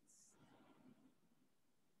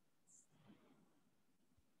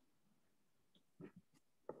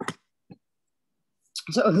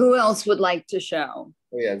 So who else would like to show?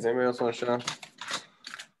 Oh yeah, does anybody else want to show?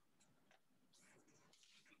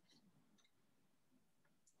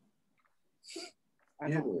 I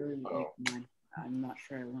don't really like mine. I'm not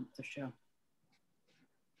sure I want to show.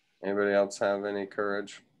 Anybody else have any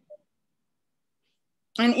courage?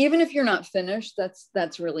 And even if you're not finished,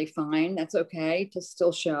 that's really fine. That's okay to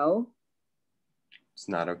still show. It's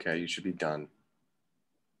not okay. You should be done.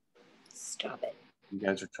 Stop it. You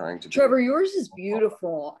guys are trying to. Trevor, yours is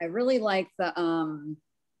beautiful. I really like the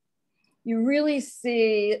you really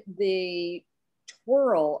see the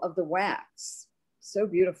twirl of the wax so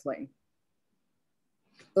beautifully.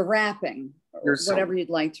 The wrapping, or whatever you'd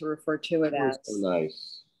like to refer to it as. So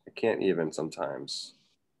nice. I can't even sometimes.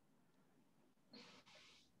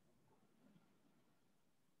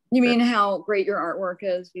 You mean how great your artwork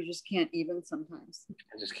is? You just can't even sometimes.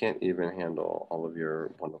 I just can't even handle all of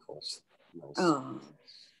your wonderfuls. Nice. Oh.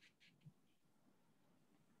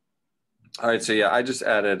 All right, so yeah, I just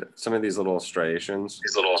added some of these little striations.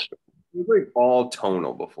 They were all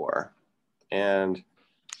tonal before, and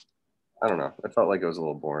I don't know. I felt like it was a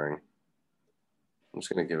little boring. I'm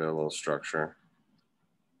just gonna give it a little structure.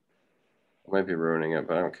 I might be ruining it,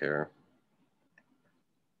 but I don't care.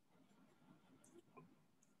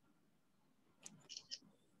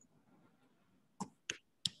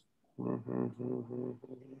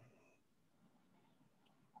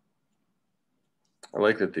 I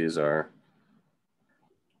like that these are,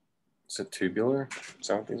 is it tubular? Is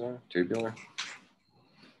that what these are? Tubular?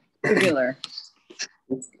 Tubular.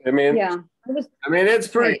 I mean, yeah. I mean, it's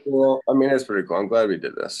pretty cool. I mean, it's pretty cool. I'm glad we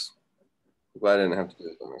did this. I'm glad I didn't have to do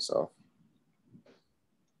it by myself.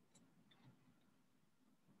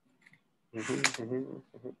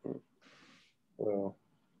 Well.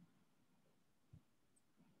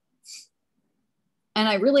 And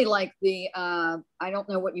I really like the, I don't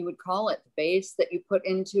know what you would call it, the base that you put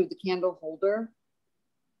into the candle holder.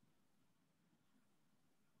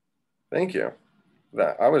 Thank you.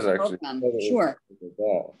 That I was actually sure.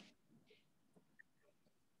 That.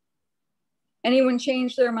 Anyone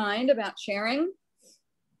change their mind about sharing?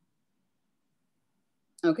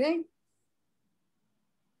 Okay.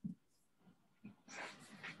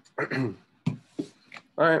 All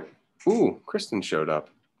right. Ooh, Kristen showed up.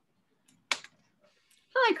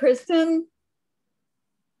 Hi, Kristen.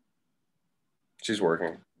 She's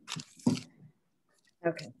working.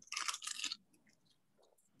 Okay.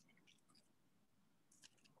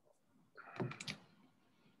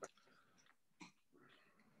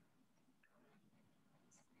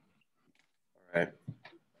 All right.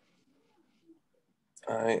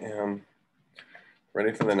 I am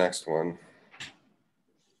ready for the next one.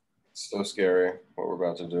 It's so scary what we're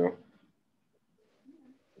about to do.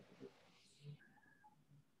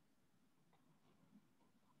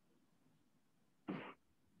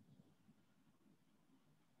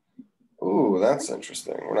 Ooh, that's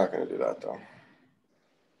interesting. We're not going to do that though.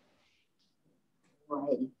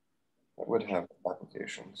 Right. That would have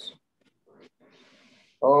applications.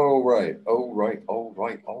 Oh, right. Oh, right. Oh,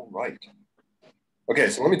 right. Oh, right. Okay,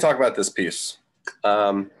 so let me talk about this piece.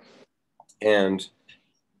 And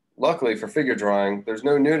luckily for figure drawing, there's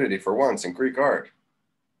no nudity for once in Greek art.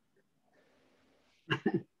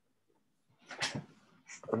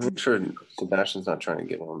 I'm not sure Sebastian's not trying to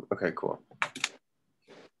get on. Okay, cool.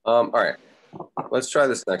 All right, let's try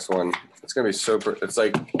this next one. It's gonna be super. It's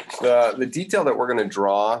like the detail that we're gonna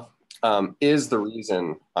draw is the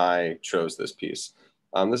reason I chose this piece.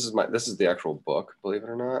 This is the actual book, believe it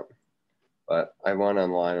or not. But I went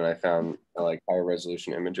online and I found like higher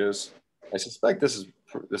resolution images. I suspect this.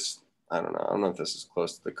 I don't know. I don't know if this is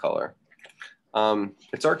close to the color.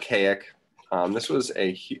 It's archaic. This was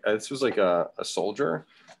like a soldier,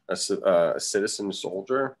 a citizen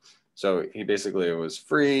soldier. So he basically was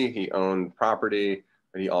free. He owned property,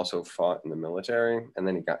 but he also fought in the military, and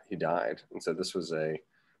then he died. And so this was a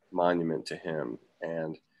monument to him.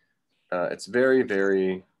 And it's very,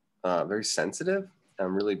 very, very sensitive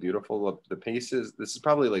and really beautiful. The pieces. This is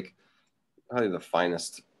probably one of the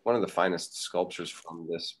finest sculptures from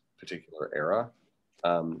this particular era.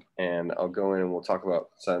 And I'll go in and we'll talk about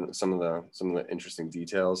some of the interesting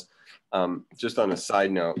details. Just on a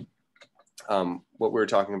side note, what we were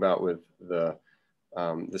talking about with the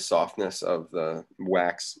softness of the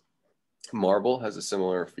wax, marble has a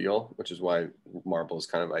similar feel, which is why marble is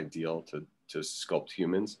kind of ideal to sculpt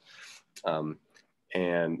humans.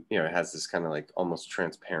 And it has this kind of like almost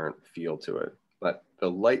transparent feel to it. But the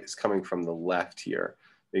light is coming from the left here.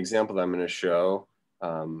 The example that I'm going to show,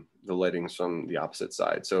 the lighting's from the opposite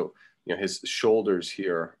side. So, his shoulders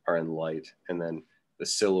here are in light, and then the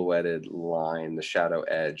silhouetted line, the shadow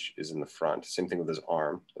edge is in the front. Same thing with his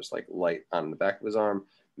arm. There's like light on the back of his arm,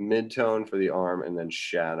 mid-tone for the arm, and then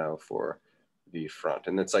shadow for the front.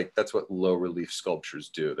 And that's what low relief sculptures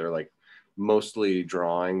do. They're like mostly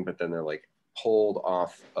drawing, but then they're like pulled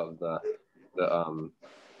off of the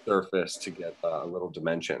surface to get a little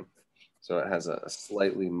dimension. So it has a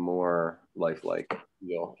slightly more lifelike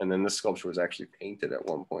feel. And then this sculpture was actually painted at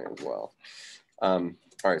one point as well. All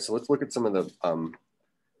right, so let's look at some of the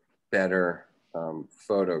better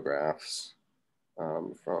photographs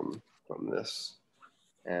from this.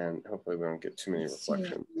 And hopefully we don't get too many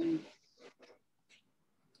reflections.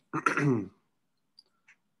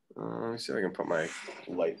 Let me see if I can put my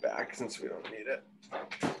light back since we don't need it.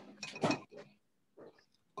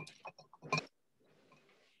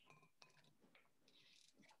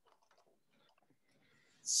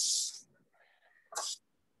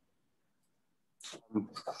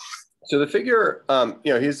 So the figure,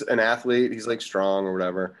 you know, he's an athlete. He's like strong or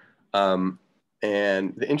whatever.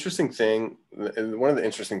 And the interesting thing,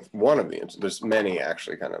 there's many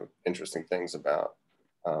actually kind of interesting things about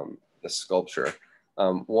the sculpture.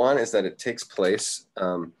 One is that it takes place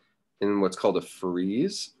in what's called a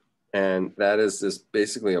frieze, and that is this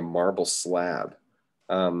basically a marble slab.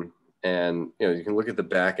 And you know, you can look at the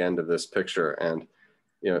back end of this picture, and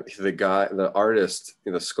you know, the artist,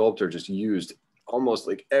 the sculptor, just used almost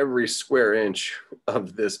like every square inch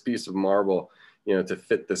of this piece of marble, you know, to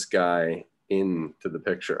fit this guy into the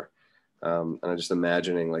picture. And I'm just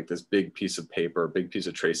imagining like this big piece of paper, big piece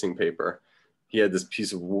of tracing paper. He had this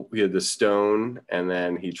stone, and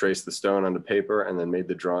then he traced the stone onto paper and then made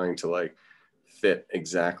the drawing to like fit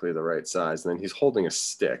exactly the right size. And then he's holding a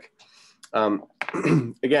stick.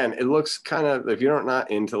 Again, it looks kind of, if you're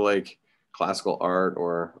not into like classical art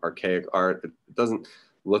or archaic art, it doesn't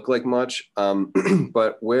look like much.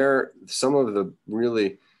 But where some of the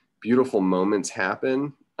really beautiful moments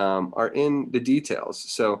happen are in the details.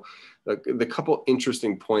 So the couple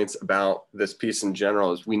interesting points about this piece in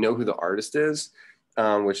general is we know who the artist is,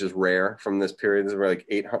 which is rare from this period. This is like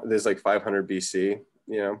 800, this is like 500 BC,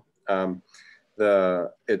 you know.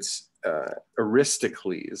 It's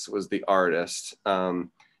Aristocles was the artist. And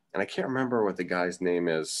I can't remember what the guy's name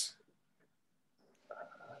is.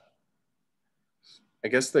 I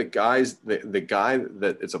guess the guy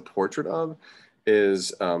that it's a portrait of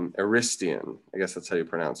is Aristian. I guess that's how you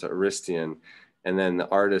pronounce it, Aristian. And then the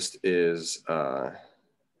artist is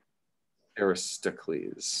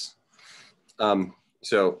Aristocles.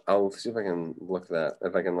 So I'll see if I can look that,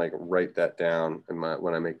 if I can like write that down in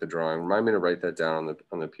when I make the drawing. Remind me to write that down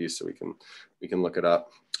on the piece so we can look it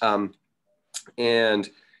up. And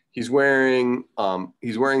he's wearing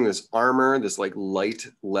this armor, this like light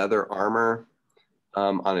leather armor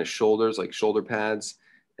on his shoulders, like shoulder pads.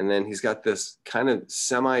 And then he's got this kind of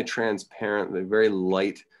semi-transparent, very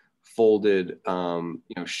light folded,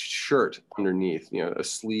 you know, shirt underneath, you know, a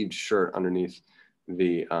sleeved shirt underneath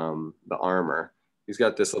the armor. He's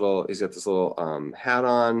got this little hat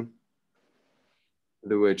on,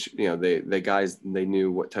 which, you know, they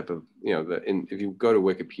knew what type of, you know, if you go to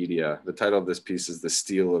Wikipedia, the title of this piece is The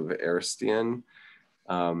Stele of Aristian.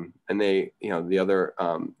 And they, you know, the other,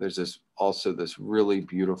 there's also this really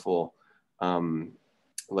beautiful,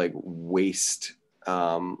 like waist,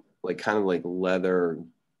 like kind of like leather,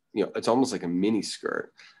 you know, it's almost like a mini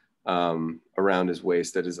skirt around his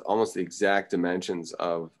waist that is almost the exact dimensions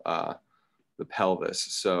of the pelvis.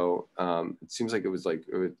 So it seems like it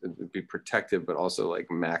would be protective, but also like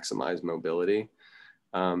maximize mobility.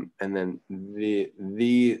 And then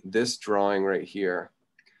this drawing right here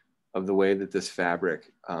of the way that this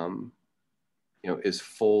fabric, you know, is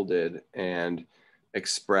folded and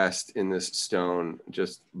expressed in this stone,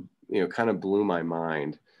 just, you know, kind of blew my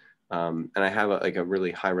mind. And I have a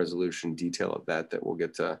really high resolution detail of that we'll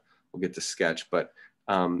get to sketch. But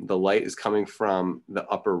the light is coming from the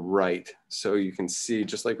upper right, so you can see,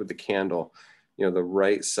 just like with the candle, you know, the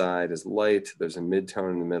right side is light. There's a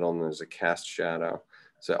mid-tone in the middle, and there's a cast shadow.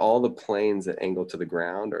 So all the planes that angle to the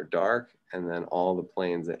ground are dark, and then all the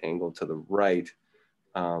planes that angle to the right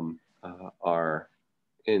are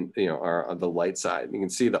the light side. You can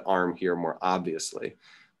see the arm here more obviously.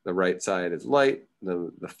 The right side is light.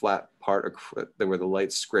 The flat part where the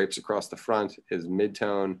light scrapes across the front is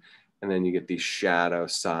mid-tone, and then you get the shadow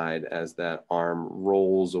side as that arm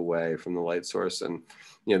rolls away from the light source, and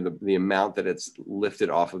you know, the amount that it's lifted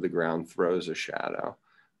off of the ground throws a shadow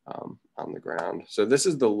on the ground. So this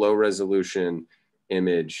is the low resolution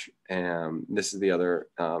image, and this is the other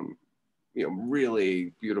you know,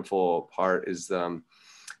 really beautiful part is I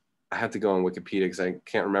have to go on Wikipedia because I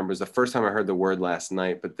can't remember. It was the first time I heard the word last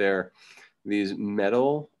night, but they're these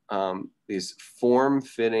metal, these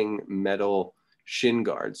form-fitting metal shin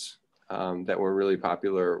guards that were really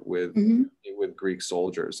popular with Greek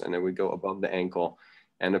soldiers, and it would go above the ankle.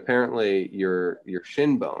 And apparently your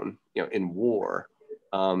shin bone, you know, in war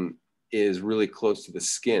is really close to the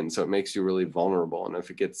skin. So it makes you really vulnerable. And if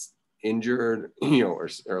it gets injured, you know,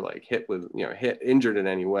 or like hit injured in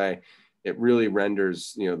any way, it really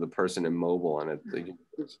renders, you know, the person immobile, and it's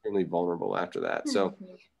extremely vulnerable after that. So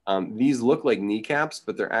these look like kneecaps,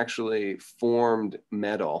 but they're actually formed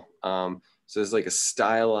metal. So it's like a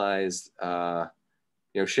stylized, you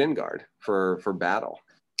know, shin guard for battle.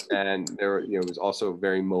 And there, you know, it was also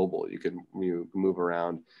very mobile. You could move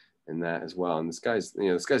around in that as well. And this guy's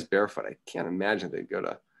barefoot. I can't imagine they'd go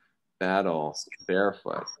to battle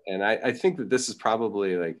barefoot. And I think that this is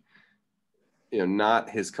probably like not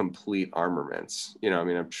his complete armaments. I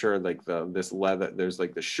mean, I'm sure like this leather, there's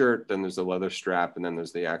like the shirt, then there's the leather strap, and then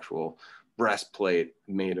there's the actual breastplate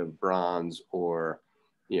made of bronze, or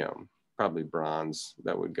probably bronze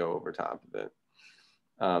that would go over top of it.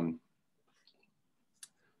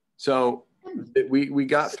 So we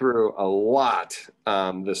got through a lot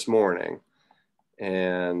this morning,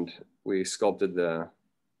 and we sculpted the,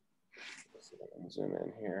 let's see if I can zoom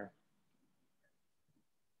in here.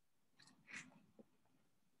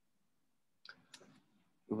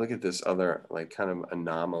 Look at this other like kind of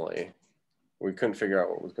anomaly. We couldn't figure out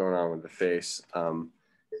what was going on with the face.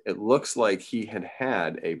 It looks like he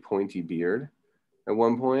had a pointy beard at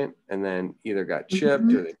one point, and then either got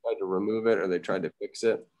chipped, or they tried to remove it, or they tried to fix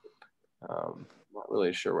it. Not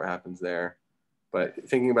really sure what happens there, but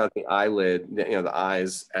thinking about the eyelid, the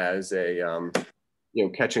eyes as a,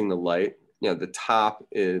 catching the light. The top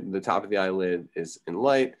of the eyelid is in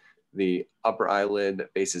light. The upper eyelid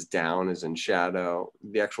that faces down is in shadow.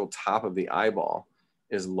 The actual top of the eyeball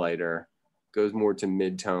is lighter, goes more to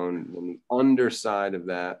mid-tone. And the underside of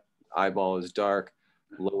that eyeball is dark,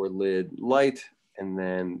 lower lid light, and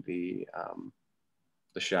then the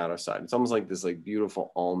shadow side. It's almost like this like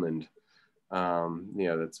beautiful almond,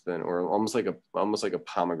 that's been, or almost like a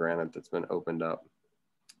pomegranate that's been opened up.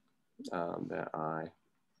 That eye,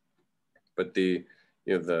 but the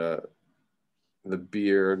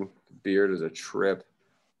beard is a trip.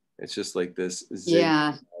 It's just like this zig.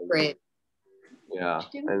 Yeah, great. Yeah,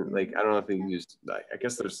 and like I don't know if they used. I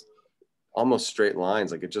guess there's almost straight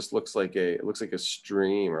lines. Like it just looks like a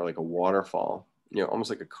stream or like a waterfall. Almost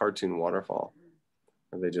like a cartoon waterfall.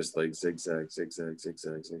 And they just like zigzag, zigzag,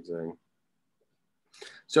 zigzag, zigzag.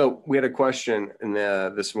 So we had a question in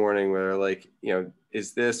this morning where like,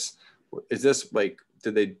 is this like,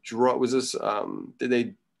 did they draw? Was this? Did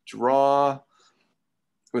they draw?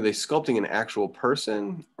 Were they sculpting an actual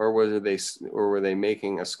person, or were they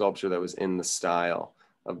making a sculpture that was in the style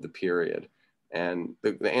of the period? And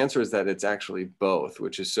the answer is that it's actually both,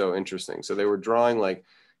 which is so interesting. So they were drawing like,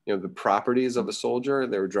 the properties of a soldier.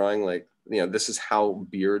 They were drawing like, this is how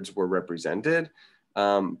beards were represented,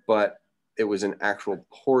 but it was an actual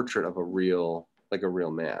portrait of a real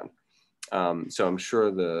man. So I'm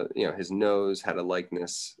sure his nose had a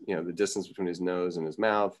likeness, the distance between his nose and his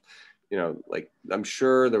mouth. Like I'm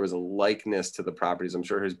sure there was a likeness to the properties. I'm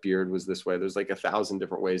sure his beard was this way. There's like 1,000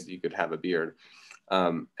 different ways that you could have a beard.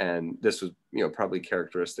 And this was, probably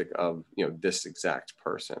characteristic of, this exact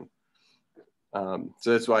person. So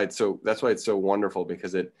that's why it's so wonderful,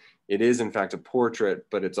 because it is in fact a portrait,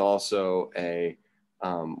 but it's also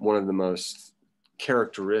one of the most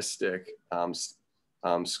characteristic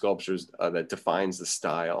sculptures that defines the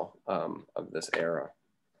style of this era.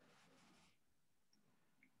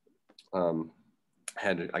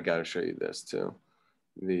 I got to show you this too.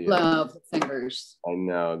 Love the fingers. I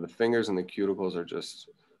know the fingers and the cuticles are just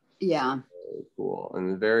very cool,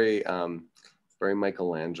 and very very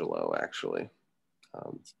Michelangelo actually.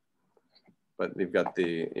 But they've got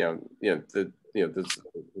the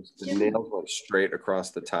nails went straight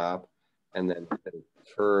across the top, and then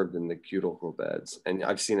curved in the cuticle beds. And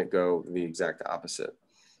I've seen it go the exact opposite.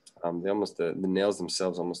 The nails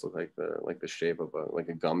themselves almost look like the shape of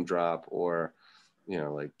a gumdrop, or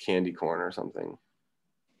like candy corn or something.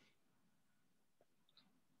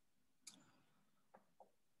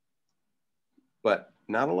 But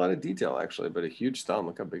not a lot of detail actually, but a huge thumb.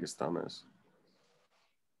 Look how big his thumb is.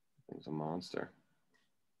 He's a monster.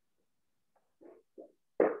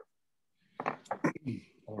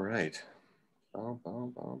 All right. I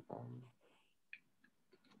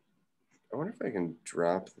wonder if I can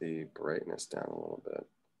drop the brightness down a little bit.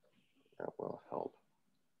 That will help.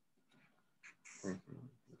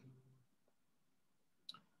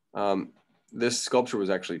 This sculpture was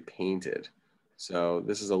actually painted. So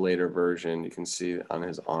this is a later version. You can see on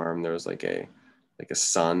his arm, there was like a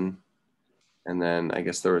sun. And then I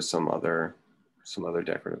guess there was some other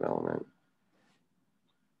decorative element.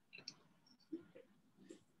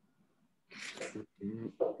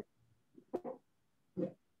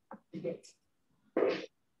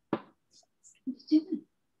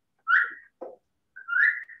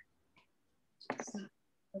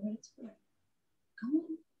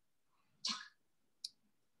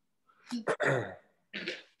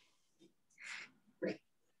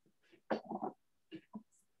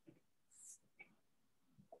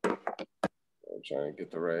 I'm trying to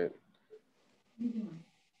get the right.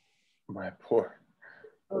 My poor.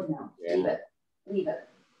 Oh no, leave it. Leave it.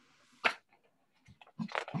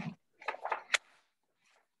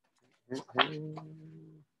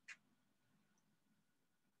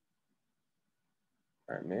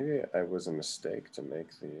 All right, maybe I was a mistake to make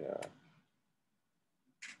the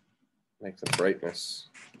brightness.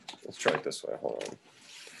 Let's try it this way. Hold on.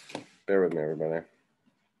 Bear with me, everybody.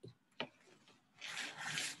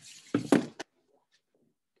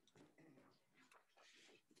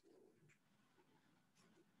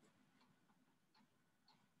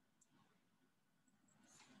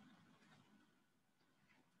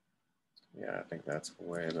 Yeah, I think that's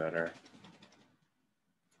way better.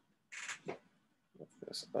 Lift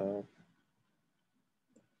this up.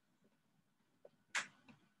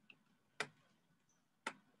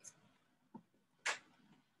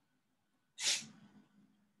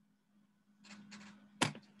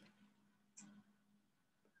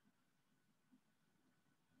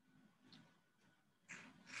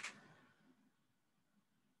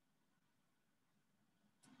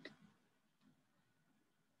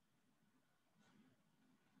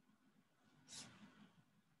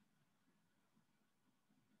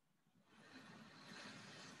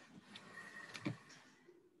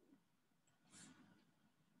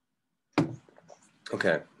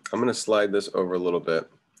 Okay, I'm gonna slide this over a little bit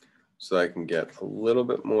so I can get a little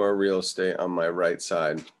bit more real estate on my right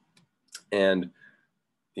side. And,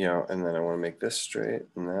 you know, and then I wanna make this straight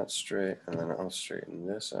and that straight, and then I'll straighten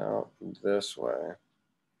this out this way.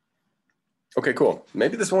 Okay, cool.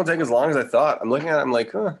 Maybe this won't take as long as I thought. I'm looking at it, I'm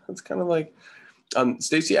like, huh, it's kind of like,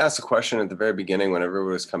 Stacy asked a question at the very beginning when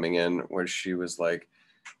everyone was coming in, where she was like,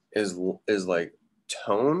 is like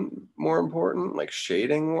tone more important, like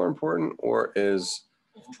shading more important, or is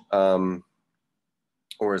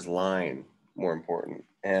line more important?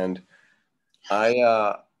 And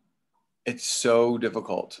it's so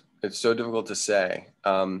difficult. It's so difficult to say.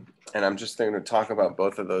 And I'm just going to talk about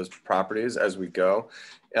both of those properties as we go.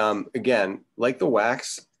 Again, like the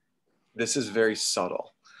wax, this is very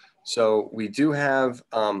subtle. So we do have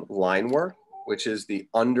line work, which is the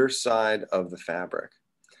underside of the fabric.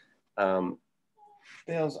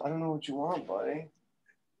 Bales, I don't know what you want, buddy.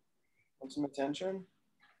 Want some attention?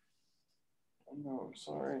 Oh, no, I'm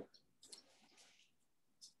sorry.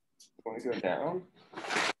 Want to go down?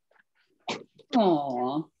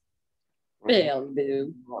 Aw, Belle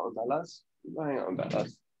boo. Bellas? Hang on,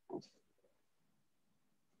 Bellas.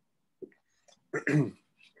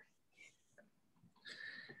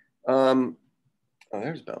 Oh,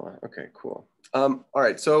 there's Bella. Okay, cool. All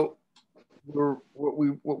right, so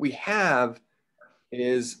what we have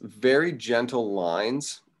is very gentle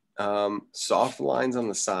lines, soft lines on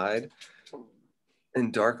the side,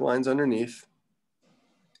 and dark lines underneath,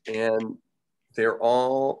 and they're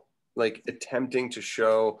all like attempting to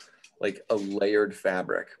show like a layered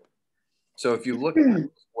fabric. So if you look at how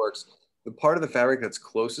this works, the part of the fabric that's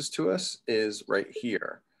closest to us is right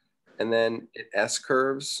here, and then it S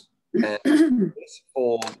curves, and this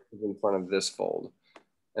fold is in front of this fold.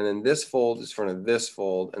 And then this fold is in front of this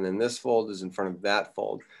fold, and then this fold is in front of that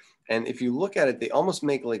fold. And if you look at it, they almost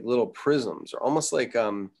make like little prisms, or almost like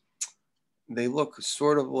they look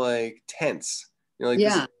sort of like tents. You know, like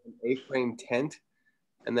this is an A-frame tent,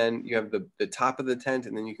 and then you have the top of the tent,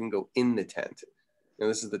 and then you can go in the tent. You know,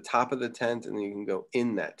 this is the top of the tent, and then you can go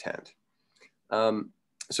in that tent.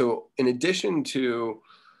 So in addition to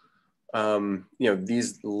you know,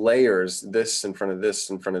 these layers, this in front of this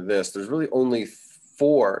in front of this, there's really only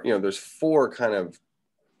four, you know, there's four kind of,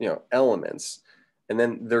 you know, elements, and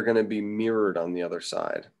then they're going to be mirrored on the other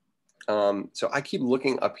side. So I keep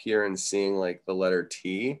looking up here and seeing like the letter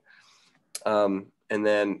T. And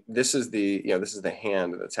then this is the, you know, this is the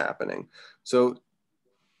hand that's happening. So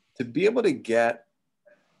to be able to get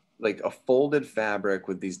like a folded fabric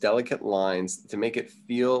with these delicate lines to make it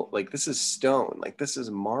feel like this is stone, like this is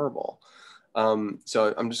marble.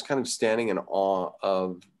 So I'm just kind of standing in awe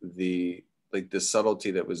of the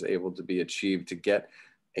subtlety that was able to be achieved to get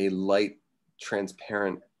a light,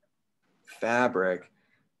 transparent fabric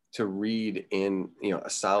to read in, you know, a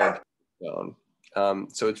solid stone.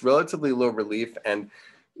 So it's relatively low relief, and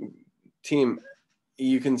team,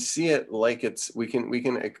 you can see it like it's, we can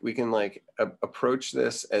like approach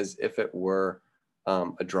this as if it were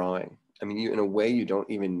a drawing. I mean, in a way, you don't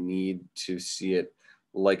even need to see it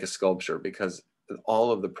like a sculpture, because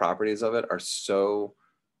all of the properties of it are so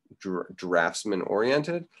draftsman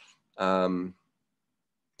oriented, you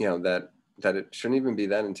know, that it shouldn't even be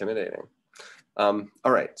that intimidating. All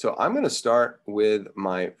right, so I'm going to start with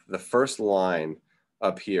the first line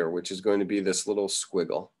up here, which is going to be this little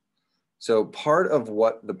squiggle. So part of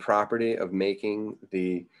what the property of making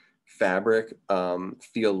the fabric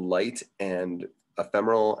feel light and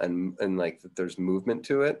ephemeral and like that there's movement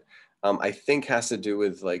to it, I think has to do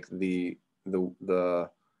with like the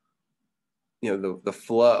you know, the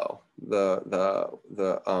flow, the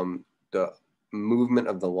movement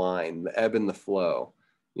of the line, the ebb and the flow.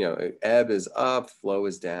 You know, ebb is up, flow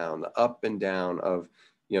is down, the up and down of,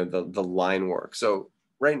 you know, the line work. So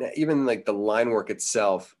right now, even like the line work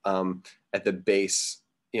itself at the base,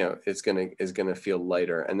 you know, is gonna feel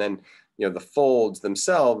lighter. And then, you know, the folds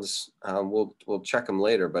themselves, we'll check them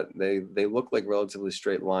later, but they look like relatively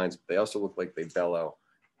straight lines. But they also look like they bellow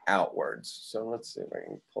outwards. So let's see if I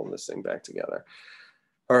can pull this thing back together.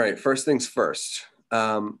 All right, first things first.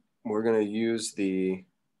 We're gonna use the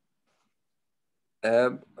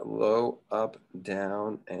ebb, low, up,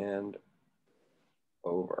 down, and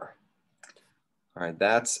over. All right,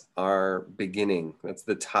 that's our beginning. That's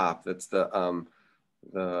the top. That's the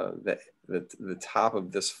top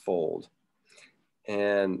of this fold.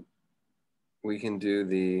 And we can do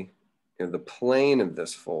the, you know, the plane of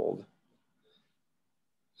this fold.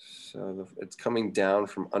 So it's coming down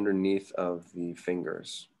from underneath of the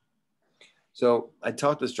fingers. So I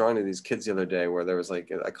taught this drawing to these kids the other day where there was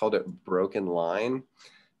like, I called it broken line.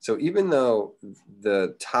 So even though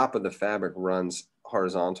the top of the fabric runs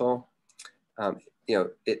horizontal, you know,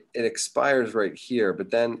 it expires right here,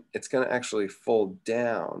 but then it's going to actually fold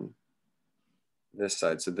down this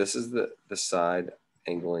side. So this is the side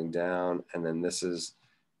angling down, and then this is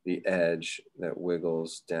the edge that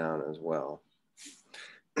wiggles down as well.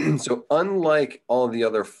 So unlike all the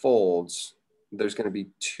other folds, there's going to be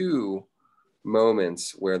two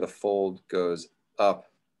moments where the fold goes up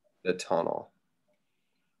the tunnel.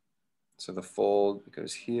 So the fold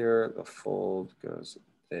goes here, the fold goes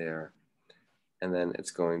there, and then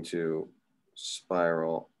it's going to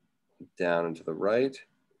spiral down and to the right,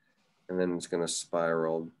 and then it's going to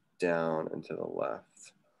spiral down and to the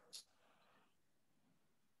left.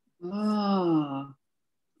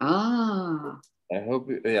 I hope,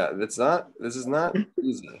 yeah, this is not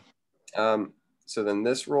easy. So then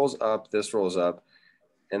this rolls up,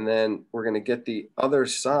 and then we're going to get the other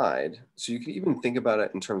side. So you can even think about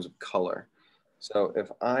it in terms of color. So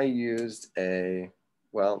if I used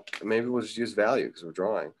well, maybe we'll just use value because we're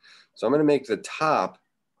drawing. So I'm going to make the top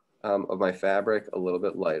of my fabric a little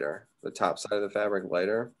bit lighter, the top side of the fabric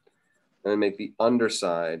lighter, and then make the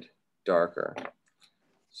underside darker.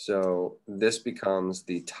 So this becomes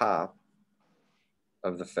the top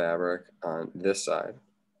of the fabric on this side.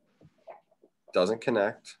 Doesn't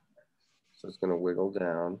connect, so it's going to wiggle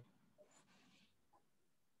down.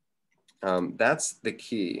 That's the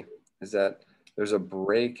key, is that there's a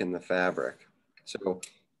break in the fabric. So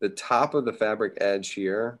the top of the fabric edge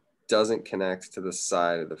here doesn't connect to the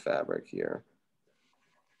side of the fabric here.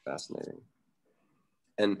 Fascinating.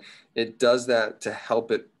 And it does that to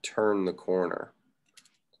help it turn the corner.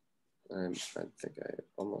 I think I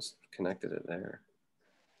almost connected it there.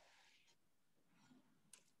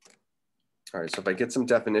 All right, so if I get some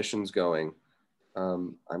definitions going,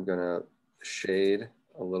 I'm gonna shade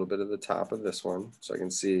a little bit of the top of this one so I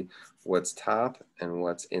can see what's top and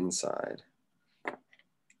what's inside.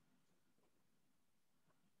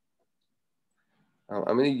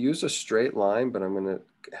 I'm gonna use a straight line, but I'm gonna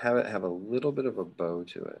have it have a little bit of a bow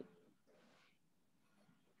to it.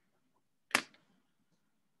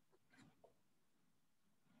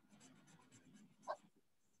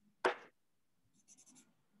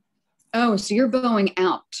 Oh, so you're bowing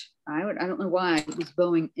out. I don't know why it was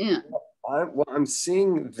bowing in. Well, I'm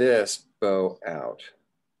seeing this bow out.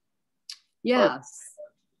 Yes.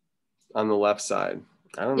 On the left side.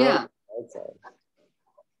 I don't know. Yeah.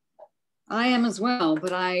 I am as well,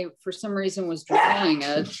 but I, for some reason, was drawing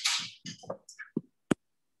it. All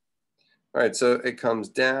right, so it comes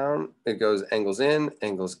down, it goes angles in,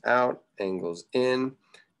 angles out, angles in,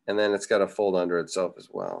 and then it's got to fold under itself as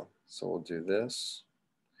well. So we'll do this.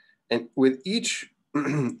 And with each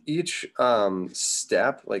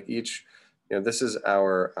step, like each, you know, this is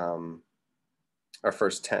our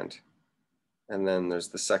first tent, and then there's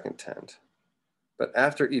the second tent. But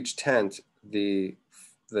after each tent, the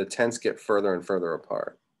tents get further and further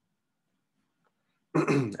apart.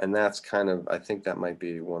 And that's kind of, I think that might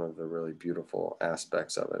be one of the really beautiful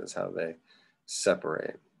aspects of it, is how they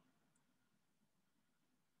separate.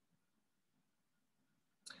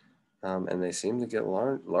 And they seem to get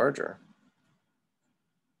larger.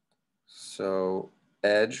 So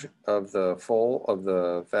edge of the fold of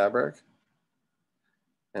the fabric,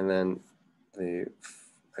 and then the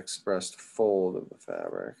expressed fold of the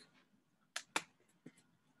fabric.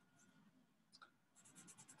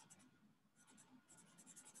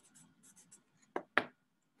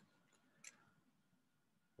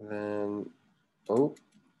 Then, oh,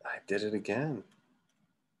 I did it again.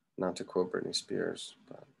 Not to quote Britney Spears,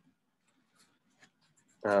 but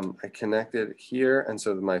I connected here, and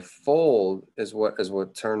so my fold is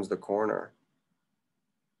what turns the corner.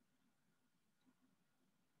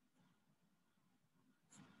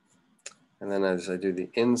 And then as I do the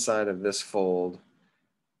inside of this fold,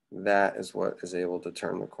 that is what is able to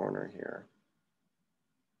turn the corner here.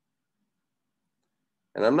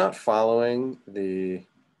 And I'm not following the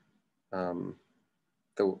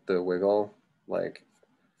wiggle like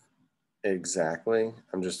exactly.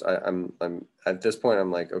 I'm at this point,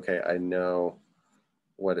 I'm like, okay, I know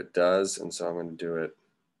what it does, and so I'm going to do it.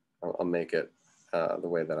 I'll make it the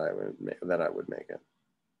way that I would make it.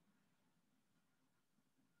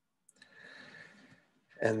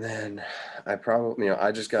 And then I probably,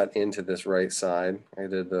 I just got into this right side. I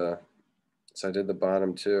did the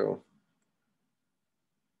bottom too.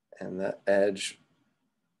 And that edge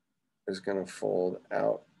is going to fold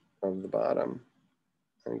out of the bottom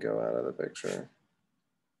and go out of the picture.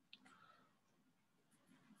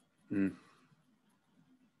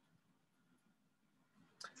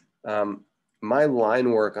 My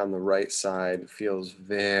line work on the right side feels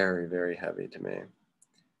very, very heavy to me.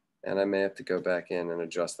 And I may have to go back in and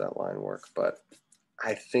adjust that line work, but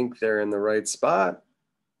I think they're in the right spot.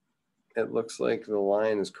 It looks like the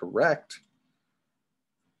line is correct.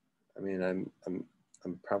 I mean, I'm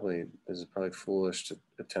probably, this is probably foolish to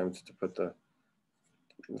attempt to put the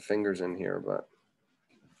fingers in here, but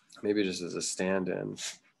maybe just as a stand-in.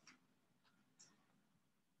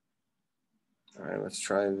 All right, let's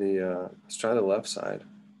try the left side.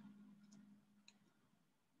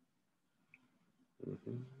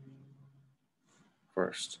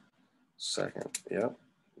 First, second, yep,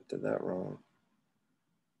 did that wrong.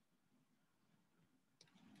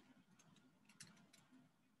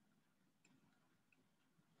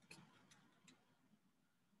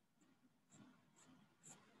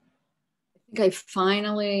 I think I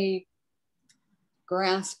finally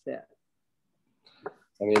grasped it.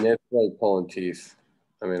 I mean, it's like pulling teeth.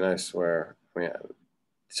 I mean, I swear. I mean,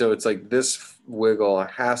 so it's like this wiggle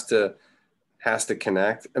has to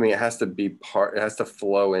connect. I mean, it has to be part, it has to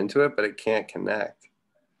flow into it, but it can't connect.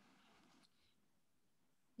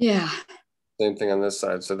 Yeah. Same thing on this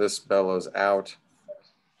side. So this bellows out,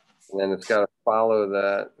 and then it's got to follow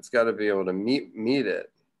that. It's got to be able to meet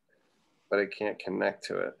it, but it can't connect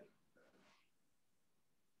to it.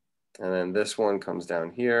 And then this one comes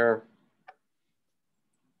down here,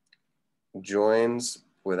 joins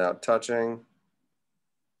without touching.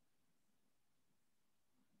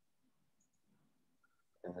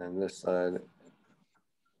 And then this side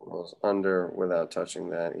goes under without touching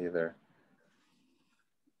that either.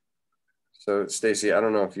 So Stacy, I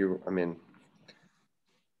don't know if you, I mean,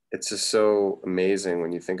 it's just so amazing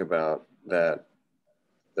when you think about that,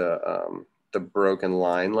 the broken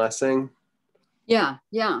line lessing. Yeah,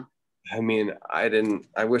 yeah. I mean,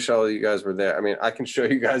 I wish all of you guys were there. I mean, I can show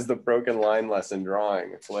you guys the broken line lesson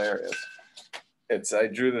drawing. It's hilarious. I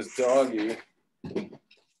drew this doggy.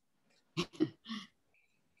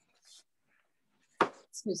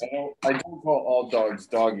 I don't call all dogs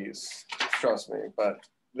doggies, trust me, but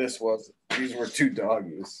these were two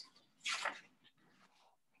doggies.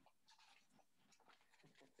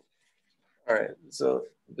 All right, so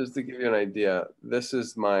just to give you an idea, this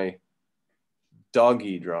is my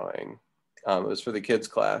doggy drawing. It was for the kids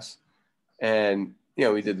class, and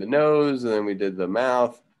we did the nose, and then we did the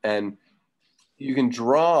mouth, and you can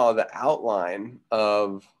draw the outline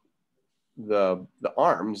of the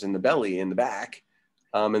arms and the belly and the back,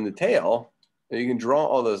 and the tail. And you can draw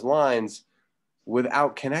all those lines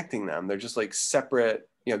without connecting them. They're just like separate.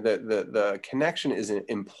 The connection isn't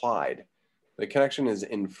implied. The connection is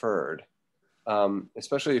inferred.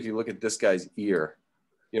 Especially if you look at this guy's ear.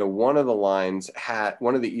 One of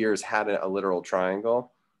the ears had a literal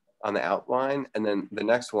triangle on the outline, and then the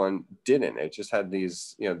next one didn't. It just had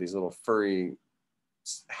these, these little furry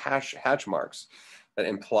hatch marks that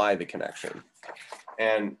imply the connection.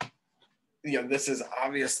 And this is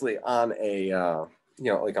obviously on a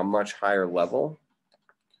like a much higher level.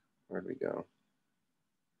 Where'd we go?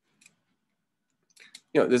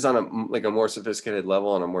 This is on a more sophisticated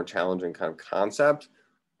level and a more challenging kind of concept,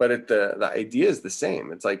 but the idea is the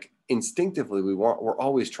same. It's like instinctively we're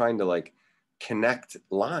always trying to like connect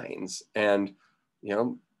lines, and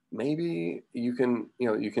maybe you can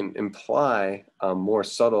imply more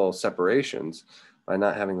subtle separations by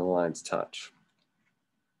not having the lines touch.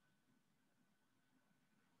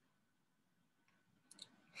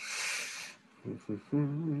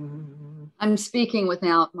 I'm speaking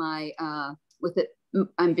without my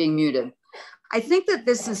I'm being muted. I think that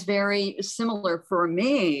this is very similar for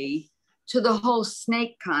me to the whole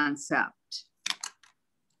snake concept.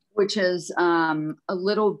 which is a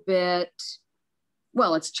little bit,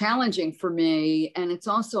 well, it's challenging for me. And it's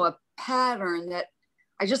also a pattern that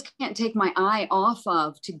I just can't take my eye off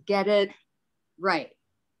of to get it right.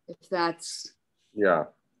 If that's. Yeah.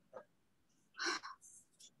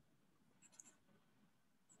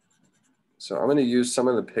 So I'm going to use some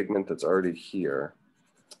of the pigment that's already here,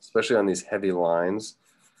 especially on these heavy lines.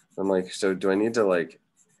 I'm like, so do I need to like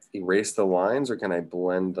erase the lines, or can I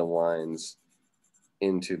blend the lines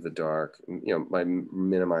into the dark, you know, by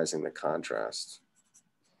minimizing the contrast?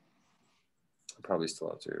 I probably still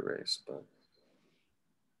have to erase, but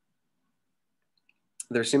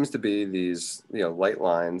there seems to be these, you know, light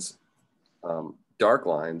lines, dark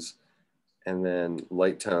lines, and then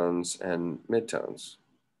light tones and midtones.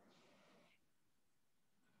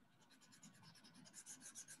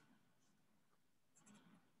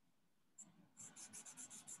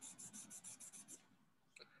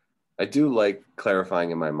 I do like clarifying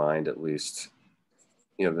in my mind, at least,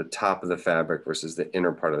 you know, the top of the fabric versus the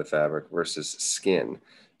inner part of the fabric versus skin.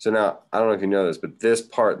 So now, I don't know if you know this, but this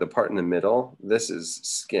part, the part in the middle, this is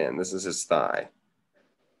skin. This is his thigh.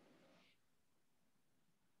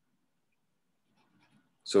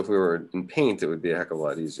 So if we were in paint, it would be a heck of a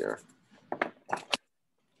lot easier.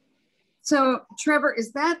 So Trevor,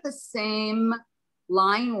 is that the same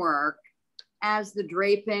line work as the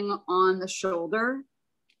draping on the shoulder?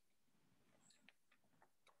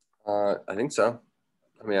 I think so.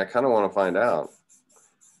 I mean, I kind of want to find out.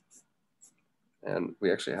 And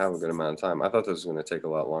we actually have a good amount of time. I thought this was going to take a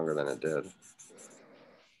lot longer than it did.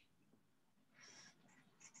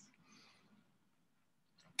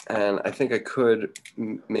 And I think I could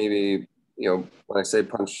maybe, you know, when I say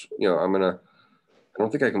punch, you know, I don't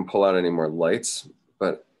think I can pull out any more lights,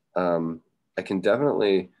 but I can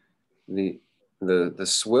definitely, the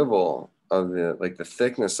swivel of the, like the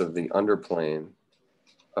thickness of the underplane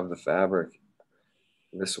of the fabric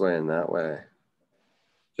this way and that way,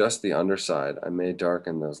 just the underside, I may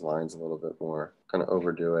darken those lines a little bit more, kind of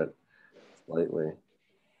overdo it slightly.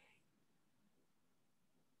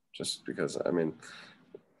 Just because, I mean,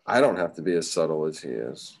 I don't have to be as subtle as he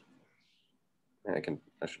is. I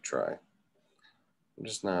should try. I'm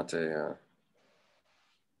just not a,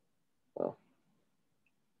 well.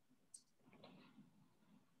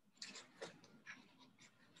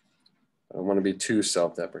 I don't want to be too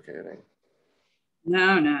self-deprecating.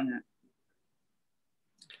 No.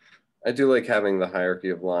 I do like having the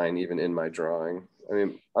hierarchy of line even in my drawing. I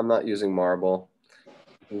mean, I'm not using marble.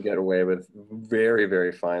 You can get away with very,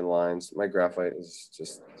 very fine lines. My graphite is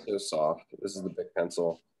just so soft. This is the big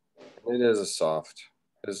pencil. It is a soft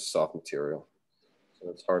material. So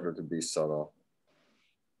it's harder to be subtle.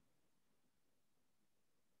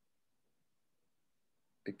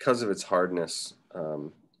 Because of its hardness,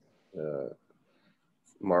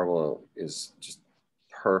 marble is just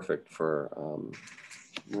perfect for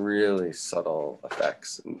really subtle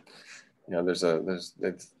effects. And you know, there's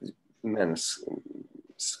men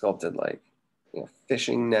sculpted like, you know,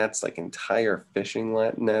 fishing nets, like entire fishing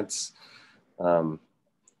nets.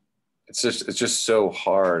 It's just so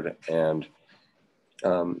hard and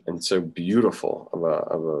so beautiful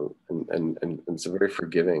and it's a very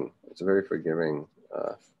forgiving. It's a very forgiving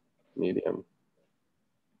medium.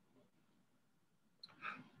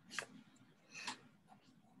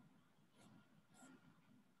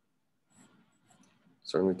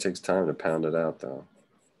 Certainly takes time to pound it out, though.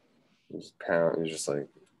 You just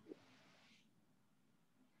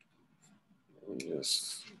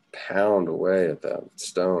pound away at that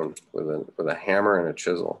stone with a hammer and a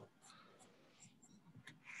chisel,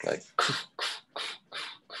 like.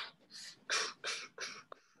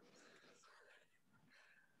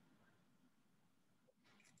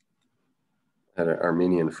 I had an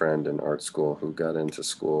Armenian friend in art school who got into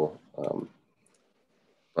school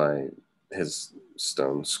by his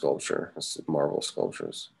stone sculpture, his marble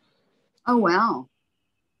sculptures. Oh, wow.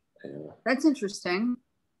 Yeah. That's interesting.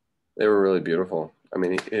 They were really beautiful. I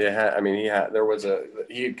mean, he had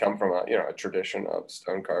come from a tradition of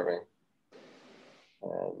stone carving.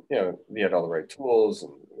 And, you know, he had all the right tools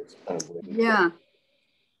and it was kind of yeah.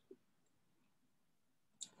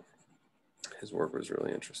 His work was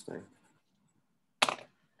really interesting.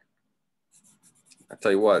 I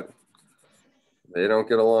tell you what, they don't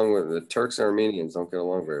get along with the Turks and Armenians don't get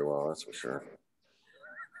along very well, that's for sure.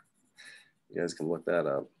 You guys can look that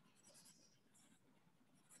up.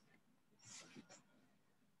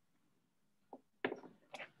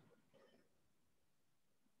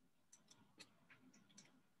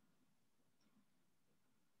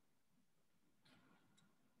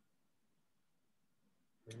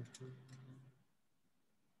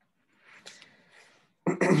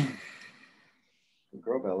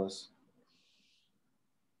 Grow Bellas.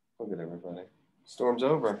 Look at everybody. Storm's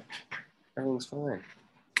over. Everything's fine.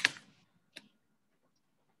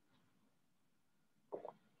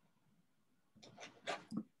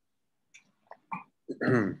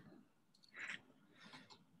 I'm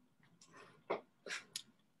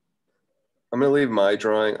going to leave my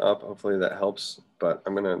drawing up. Hopefully that helps, but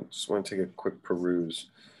I'm going to just want to take a quick peruse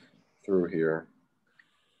through here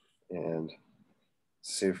and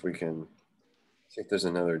see if we can, see if there's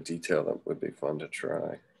another detail that would be fun to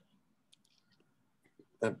try.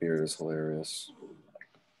 That beard is hilarious.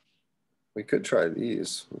 We could try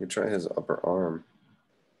these. We could try his upper arm.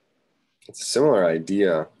 It's a similar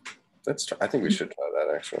idea. Let's try, I think we should try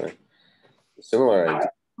that actually. Similar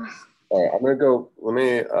idea. All right, I'm gonna go,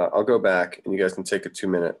 I'll go back and you guys can take a 2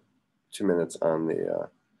 minutes on the,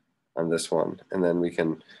 on this one. And then we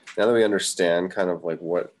can, now that we understand kind of like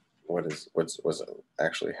what's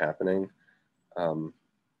actually happening,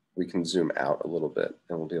 we can zoom out a little bit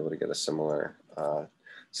and we'll be able to get a similar,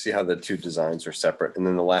 see how the two designs are separate. And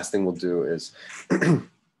then the last thing we'll do is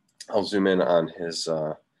I'll zoom in on his,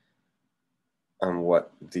 on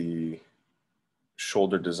what the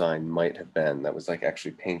shoulder design might have been that was like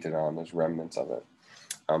actually painted on. There's remnants of it.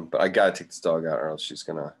 But I gotta take this dog out or else she's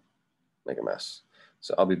gonna make a mess.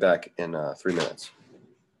 So I'll be back in 3 minutes.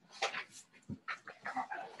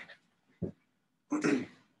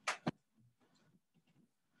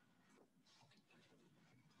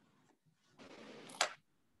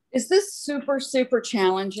 Is this super, super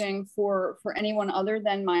challenging for anyone other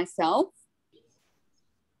than myself?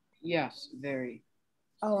 Yes, very.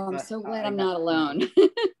 Oh, I'm But so glad I I'm got not alone.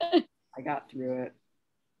 I got through it.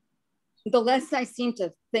 The less I seem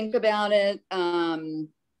to think about it, the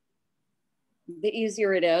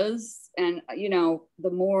easier it is. And, you know,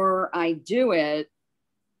 the more I do it,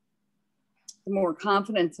 the more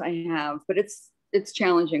confidence I have, but it's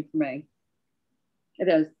challenging for me. It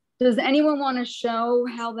is. Does anyone want to show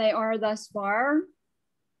how they are thus far?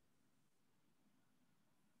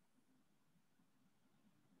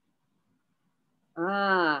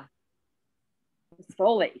 Ah, it's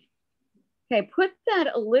Foley. Okay, put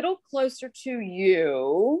that a little closer to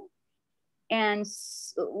you and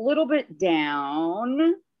a little bit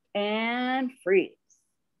down and freeze.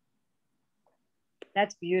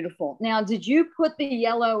 That's beautiful. Now, did you put the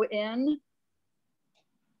yellow in?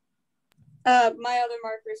 My other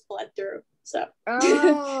markers bled through, so.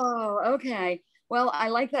 Oh, okay. Well, I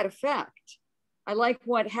like that effect. I like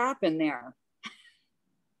what happened there.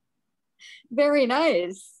 Very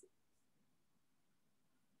nice.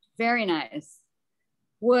 Very nice.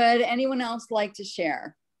 Would anyone else like to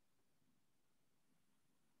share?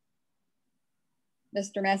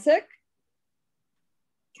 Mr. Messick?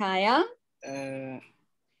 Kaya?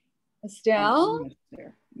 Estelle?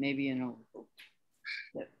 There. Maybe in a.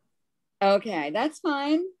 Okay, that's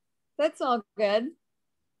fine. That's all good.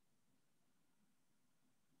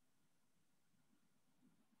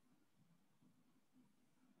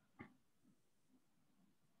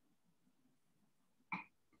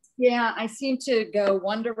 Yeah, I seem to go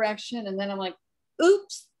one direction and then I'm like,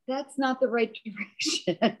 oops, that's not the right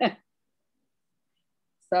direction.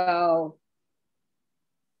 So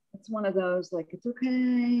it's one of those like, it's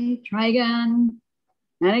okay, try again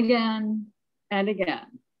and again and again.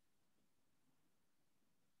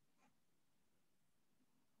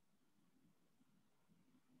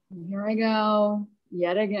 And here I go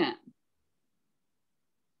yet again.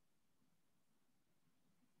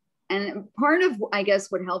 And part of, I guess,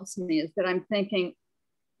 what helps me is that I'm thinking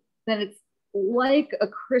that it's like a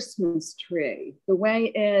Christmas tree, the way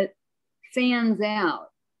it fans out.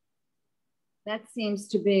 That seems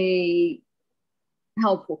to be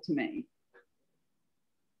helpful to me.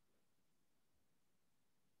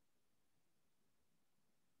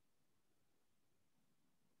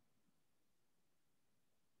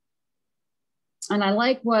 And I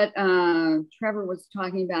like what Trevor was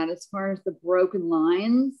talking about as far as the broken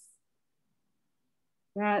lines.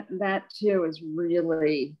 That too is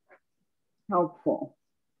really helpful.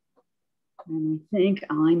 And I think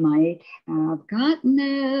I might have gotten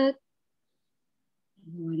it.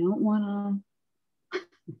 I don't want to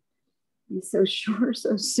be so sure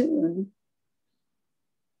so soon.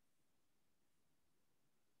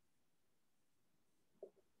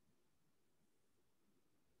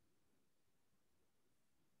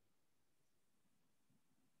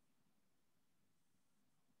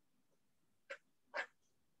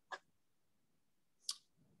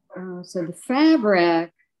 So the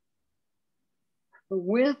fabric, the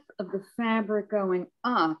width of the fabric going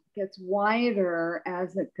up gets wider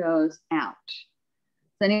as it goes out.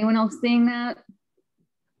 Is anyone else seeing that?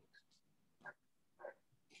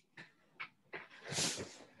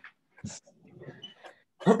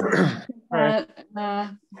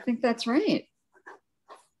 I think that's right.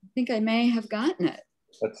 I think I may have gotten it.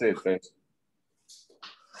 Let's see its face.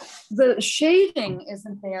 The shading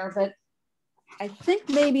isn't there, but I think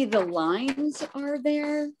maybe the lines are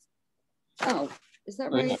there. Oh, is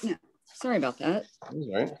that right? Yeah. No, sorry about that. That's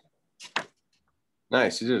right.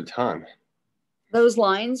 Nice, you did a ton. Those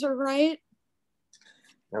lines are right?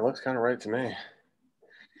 That looks kind of right to me.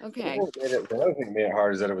 Okay. The other thing that made it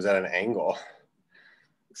hard is that it was at an angle.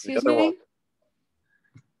 Excuse me?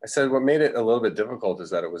 I said what made it a little bit difficult is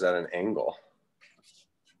that it was at an angle.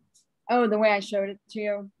 Oh, the way I showed it to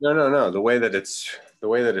you? No. The way that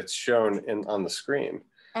it's shown on the screen.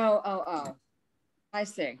 Oh. I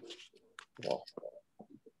see. Well,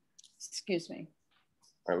 excuse me.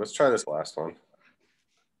 All right, let's try this last one.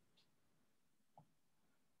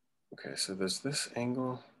 Okay, so there's this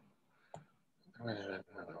angle. Another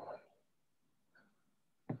one.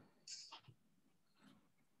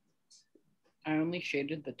 I only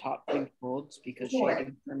shaded the top 2 folds because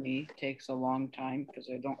shading for me takes a long time because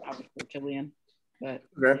I don't have a quintillion. But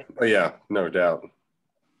okay. Oh yeah, no doubt.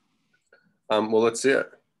 Well, let's see it.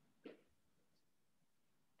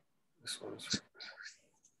 This one's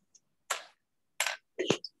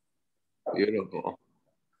beautiful.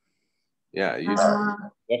 Yeah, you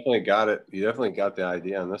definitely got it. You definitely got the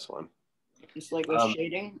idea on this one. Just like with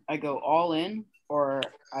shading, I go all in or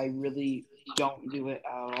I really don't do it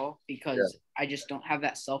at all because I just don't have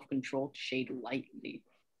that self-control to shade lightly.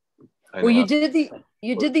 Well, you did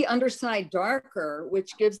the underside darker,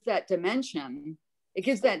 which gives that dimension. It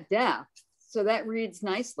gives that depth. So that reads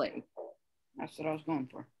nicely. That's what I was going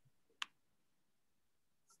for.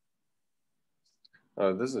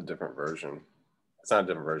 Oh, this is a different version. It's not a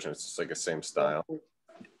different version. It's just like a same style.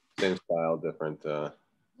 Same style, different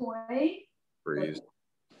breeze.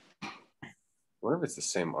 I wonder if it's the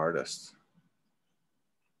same artist.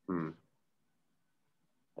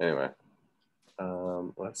 Anyway,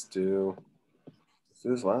 let's do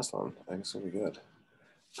this last one. I think this will be good.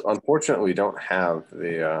 Unfortunately, we don't have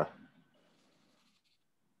the.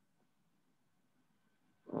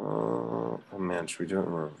 Oh man, should we do it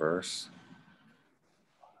in reverse?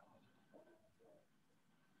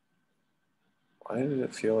 Why did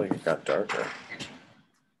it feel like it got darker?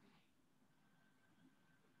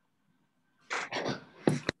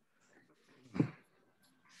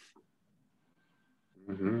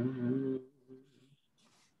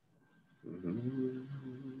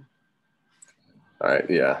 All right,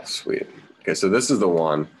 yeah, sweet. Okay, so this is the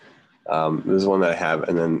one. This is one that I have,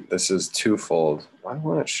 and then this is twofold. Why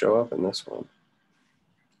won't it show up in this one?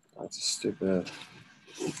 That's stupid.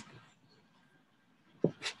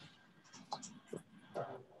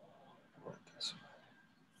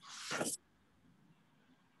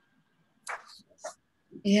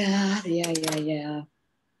 Yeah.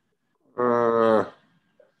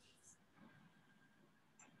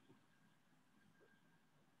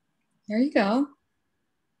 There you go.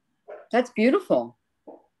 That's beautiful.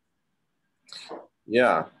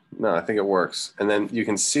 Yeah, no, I think it works. And then you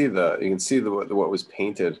can see what was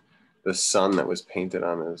painted, the sun that was painted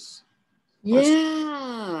on his.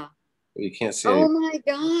 Yeah. You can't see. Oh my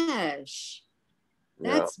gosh.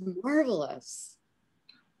 That's marvelous.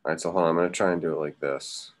 All right, so hold on. I'm going to try and do it like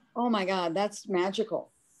this. Oh my God, that's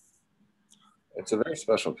magical. It's a very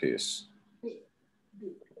special piece.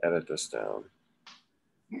 Edit this down.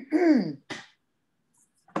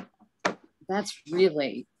 That's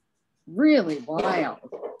really, really wild.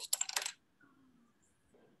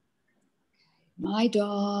 My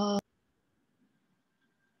dog.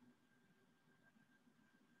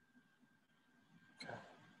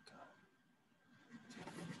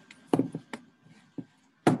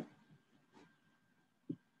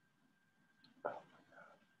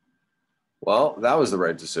 Well, that was the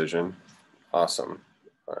right decision. Awesome.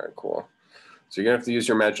 All right, cool. So you're gonna have to use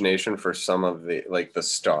your imagination for some of the, like the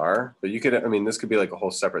star, but you could, I mean, this could be like a whole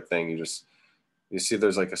separate thing. You see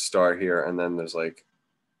there's like a star here, and then there's like,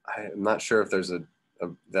 I'm not sure if there's a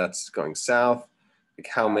that's going south, like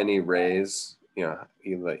how many rays,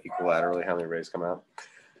 equilaterally, how many rays come out.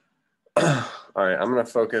 All right, I'm gonna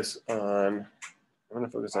focus on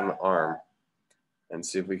the arm and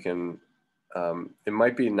see if we can, it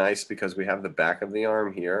might be nice because we have the back of the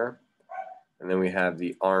arm here, and then we have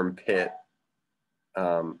the armpit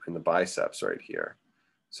and the biceps right here.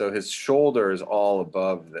 So his shoulder is all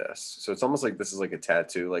above this. So it's almost like this is like a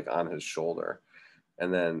tattoo, like on his shoulder.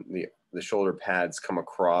 And then the shoulder pads come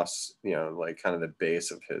across, like kind of the base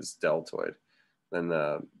of his deltoid. Then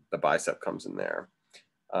the bicep comes in there.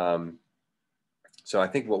 So I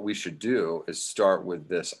think what we should do is start with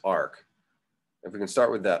this arc. If we can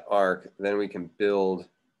start with that arc, then we can build.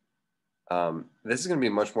 This is going to be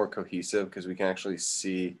much more cohesive because we can actually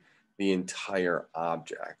see the entire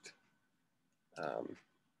object.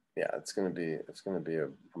 Yeah, it's going to be a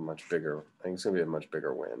much bigger. I think it's going to be a much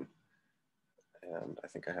bigger win. And I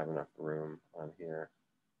think I have enough room on here.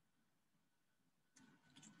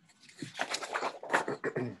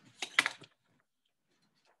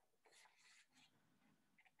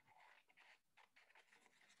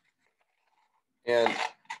 And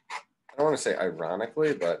I don't want to say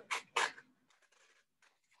ironically, but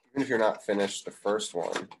even if you're not finished the first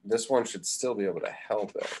one, this one should still be able to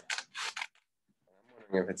help it. I'm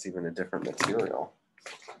wondering if it's even a different material,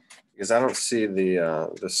 because I don't see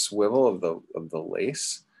the swivel of the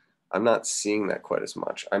lace. I'm not seeing that quite as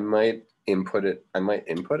much. I might input it.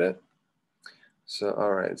 So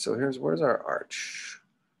all right. So where's our arch?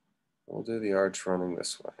 We'll do the arch running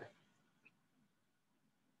this way.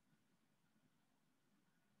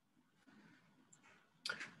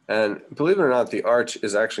 And believe it or not, the arch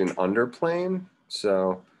is actually an underplane.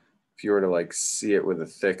 So if you were to like see it with a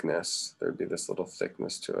thickness, there'd be this little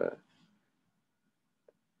thickness to it.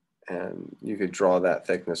 And you could draw that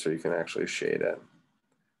thickness, or you can actually shade it.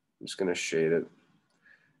 I'm just gonna shade it.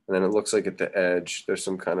 And then it looks like at the edge, there's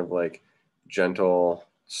some kind of like gentle,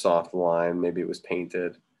 soft line. Maybe it was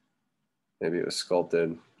painted. Maybe it was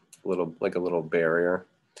sculpted, like a little barrier.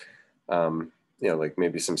 You know, like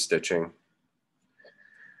maybe some stitching.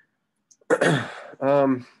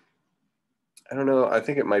 I don't know. I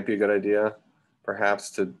think it might be a good idea, perhaps,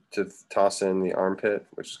 to toss in the armpit,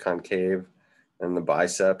 which is concave, and the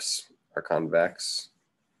biceps are convex.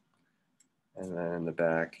 And then in the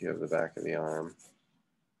back, you have the back of the arm.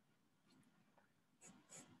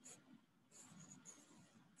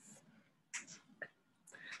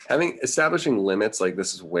 Establishing limits, like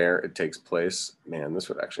this is where it takes place, man, this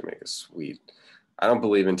would actually make a sweet. I don't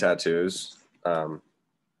believe in tattoos,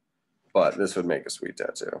 but this would make a sweet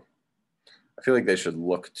tattoo. I feel like they should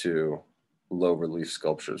look to low relief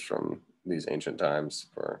sculptures from these ancient times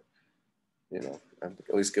for, you know,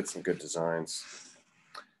 at least get some good designs.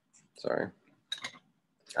 Sorry.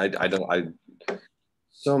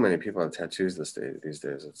 So many people have tattoos these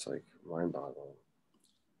days. It's like mind-boggling.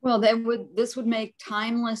 Well, this would make a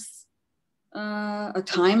timeless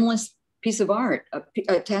piece of art,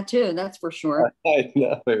 a tattoo, that's for sure. I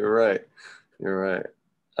know, you're right.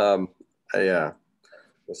 Yeah.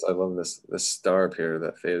 I love this star up here.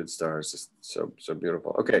 That faded star is just so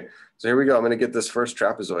beautiful. Okay, so here we go. I'm going to get this first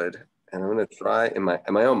trapezoid, and I'm going to try in my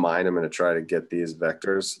own mind. I'm going to try to get these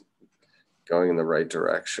vectors going in the right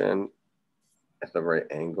direction at the right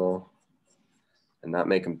angle, and not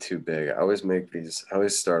make them too big. I always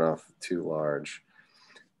start off too large,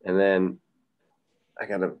 and then I've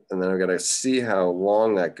got to see how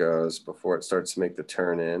long that goes before it starts to make the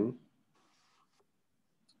turn in.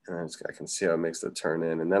 And I can see how it makes the turn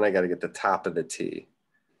in. And then I got to get the top of the T.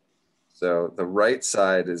 So the right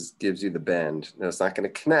side gives you the bend. Now it's not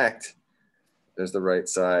going to connect. There's the right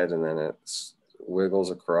side, and then it wiggles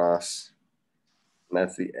across. And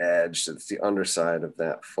that's the edge. It's the underside of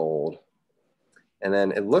that fold. And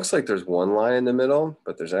then it looks like there's one line in the middle,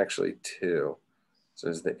 but there's actually two. So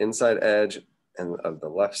there's the inside edge of the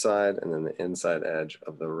left side, and then the inside edge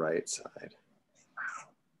of the right side.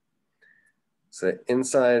 So the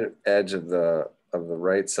inside edge of the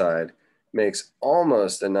right side makes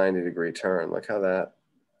almost a 90-degree turn. Look how that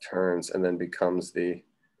turns and then becomes the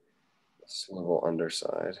swivel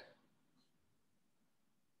underside.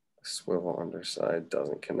 The swivel underside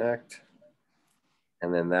doesn't connect.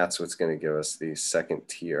 And then that's what's going to give us the second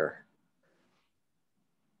tier.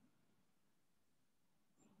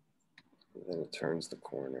 And then it turns the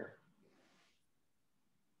corner.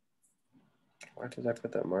 Why did I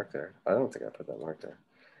put that mark there? I don't think I put that mark there.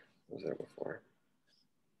 It was there before.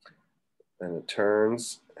 Then it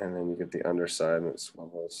turns, and then you get the underside and it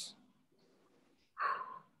swivels.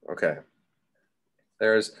 Okay.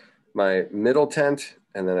 There's my middle tent,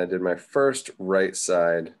 and then I did my first right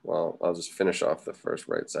side. Well, I'll just finish off the first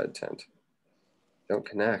right side tent. Don't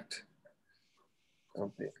connect.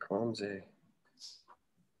 Don't be clumsy.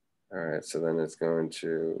 All right, so then it's going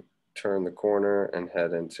to turn the corner and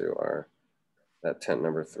head into that tent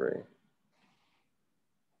number 3.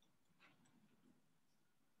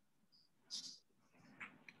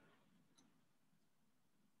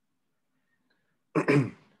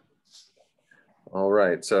 All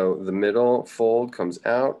right, so the middle fold comes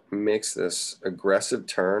out, makes this aggressive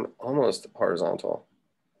turn, almost horizontal.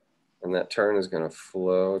 And that turn is gonna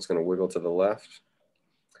flow, it's gonna wiggle to the left.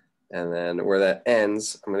 And then where that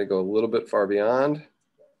ends, I'm gonna go a little bit far beyond,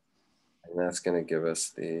 and that's gonna give us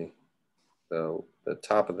the the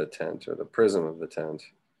top of the tent or the prism of the tent.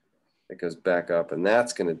 It goes back up, and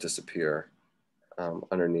that's going to disappear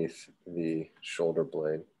underneath the shoulder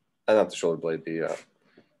blade. Not the shoulder blade, the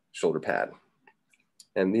shoulder pad.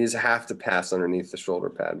 And these have to pass underneath the shoulder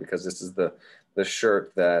pad because this is the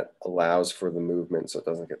shirt that allows for the movement so it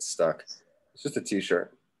doesn't get stuck. It's just a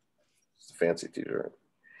t-shirt. It's a fancy t-shirt.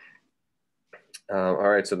 All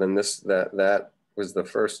right, so then that was the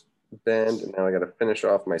first bend, and now I got to finish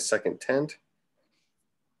off my second tent.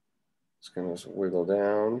 Just gonna wiggle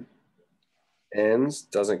down. Ends,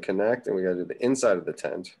 doesn't connect, and we gotta do the inside of the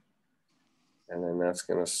tent. And then that's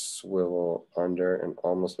gonna swivel under and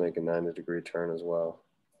almost make a 90-degree turn as well.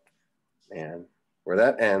 And where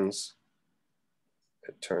that ends,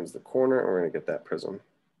 it turns the corner, and we're gonna get that prism.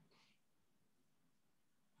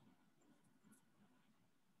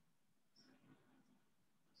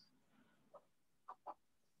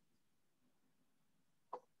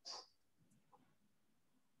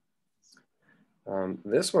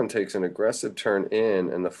 This one takes an aggressive turn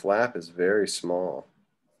in, and the flap is very small,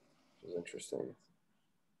 which is interesting.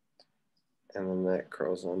 And then that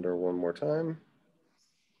curls under one more time.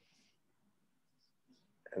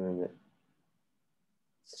 And then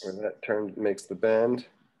where that turn makes the bend,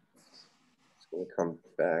 it's going to come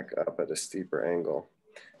back up at a steeper angle.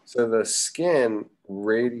 So the skin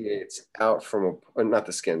radiates out from not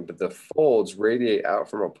the skin, but the folds radiate out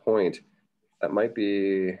from a point that might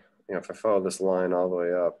be, if I follow this line all the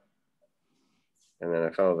way up, and then I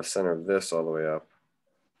follow the center of this all the way up,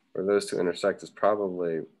 where those two intersect is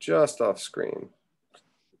probably just off screen.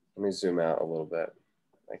 Let me zoom out a little bit.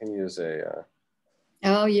 I can use a...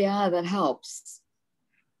 oh yeah, that helps.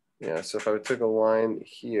 Yeah, so if I took a line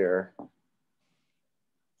here,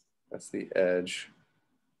 that's the edge.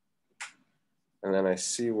 And then I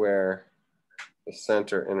see where the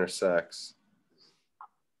center intersects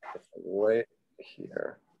right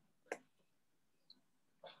here.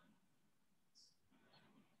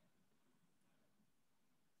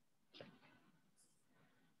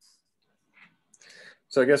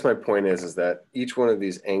 So I guess my point is that each one of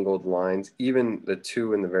these angled lines, even the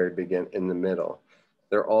two in the very beginning, in the middle,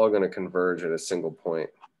 they're all going to converge at a single point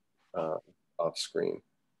off screen.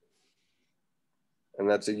 And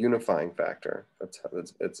that's a unifying factor.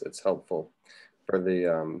 It's helpful for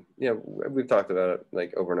the, we've talked about it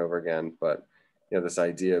like over and over again, but this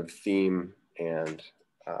idea of theme and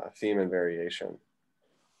variation.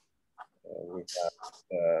 We've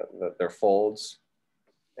got their folds,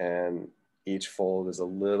 and each fold is a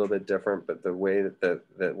little bit different, but the way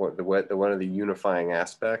one of the unifying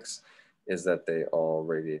aspects is that they all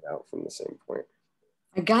radiate out from the same point.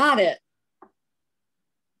 I got it.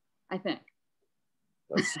 I think.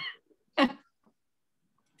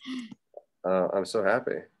 I'm so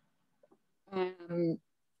happy.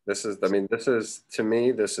 This is to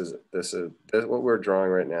me, this is what we're drawing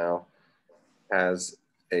right now has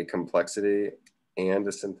a complexity and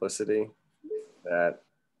a simplicity that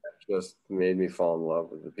just made me fall in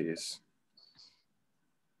love with the piece.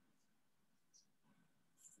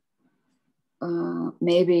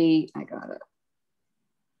 Maybe I got it.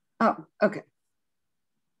 Oh, okay.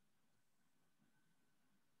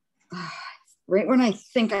 Right when I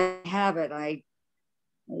think I have it, I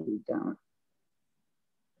maybe don't.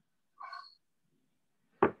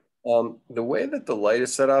 The way that the light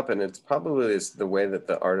is set up, and it's probably the way that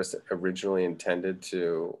the artist originally intended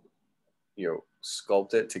to,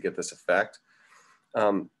 sculpt it to get this effect.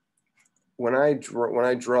 When I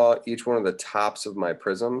draw each one of the tops of my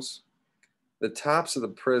prisms, the tops of the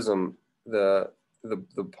prism, the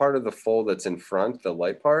part of the fold that's in front, the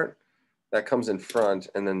light part, that comes in front,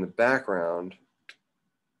 and then the background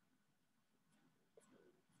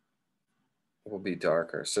will be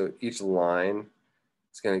darker. So each line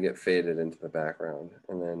is going to get faded into the background,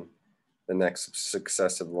 and then the next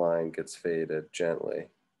successive line gets faded gently.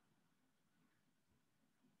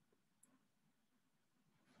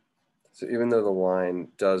 So even though the line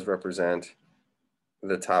does represent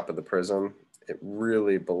the top of the prism, it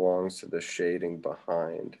really belongs to the shading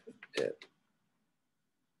behind it.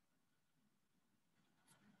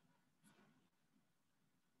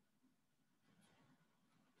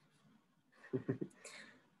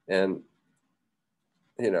 And,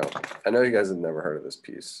 I know you guys have never heard of this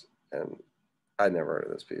piece, and I'd never heard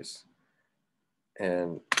of this piece.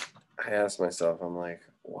 And I asked myself, I'm like,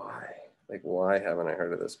 why? Like, why haven't I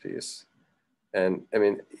heard of this piece? And I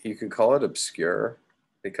mean, you could call it obscure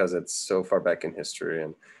because it's so far back in history,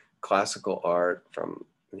 and classical art from,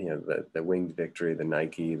 the Winged Victory, the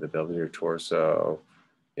Nike, the Belvedere Torso,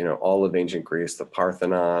 all of ancient Greece, the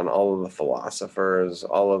Parthenon, all of the philosophers,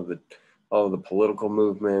 all of the all of the political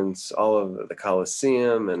movements, all of the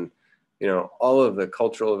Colosseum, and all of the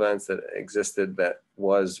cultural events that existed that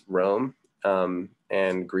was Rome,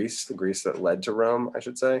 and Greece, the Greece that led to Rome, I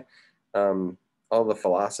should say. All the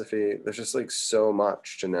philosophy. There's just like so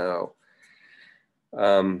much to know.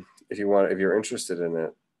 If you're interested in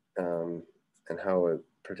it, and how it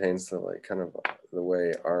pertains to like kind of the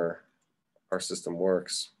way our system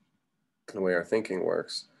works, the way our thinking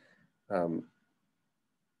works.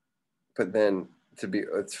 But then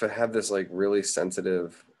to have this like really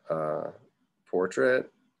sensitive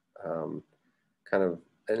portrait, kind of,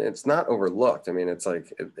 and it's not overlooked. I mean, it's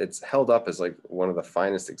like it's held up as like one of the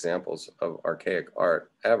finest examples of archaic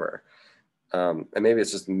art ever. And maybe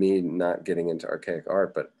it's just me not getting into archaic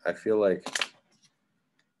art, but I feel like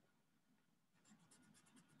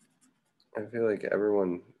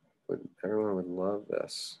everyone would love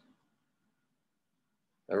this.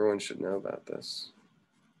 Everyone should know about this.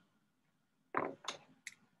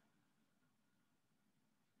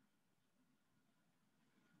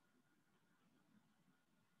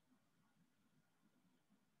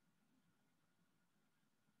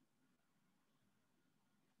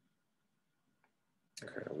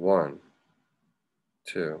 Okay, 1,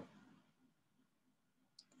 2,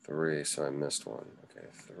 3. So I missed one. Okay,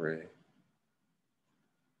 3.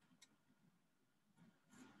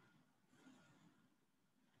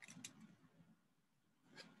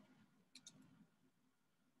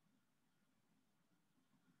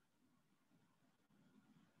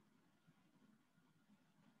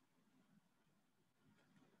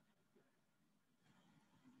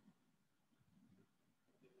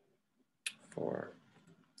 4.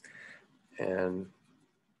 And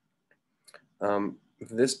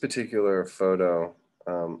this particular photo,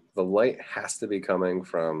 the light has to be coming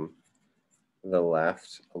from the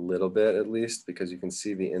left a little bit at least, because you can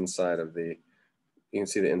see the inside of the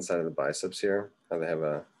biceps here. How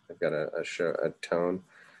they've got a tone,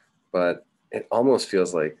 but it almost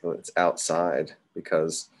feels like it's outside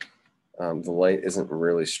because the light isn't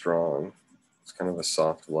really strong. It's kind of a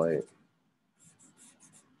soft light.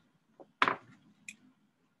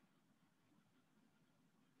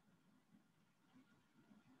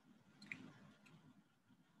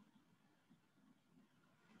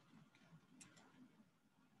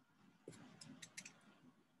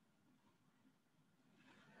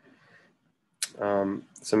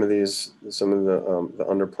 Some of the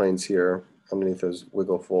underplanes here underneath those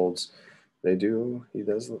wiggle folds, he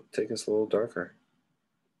does take us a little darker.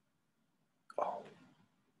 Oh.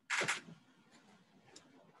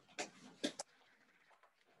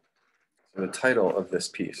 So the title of this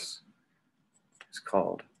piece is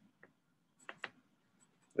called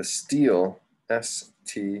The Stele,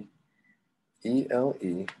 S-T-E-L-E,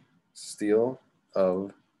 Stele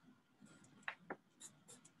of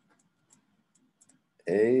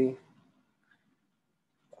A-R-I-S-T-O-N.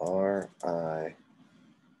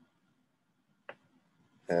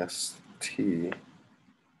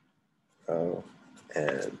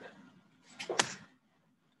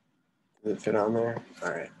 Does it fit on there?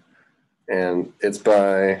 All right. And it's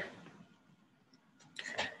by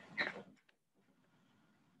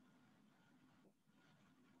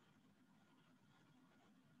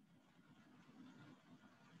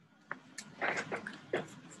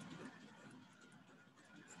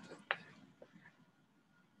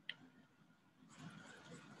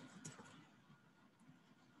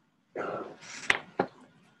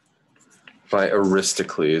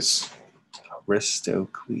Aristocles.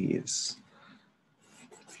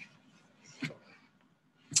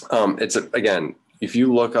 Again, if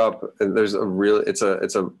you look up, there's a real, it's got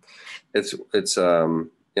a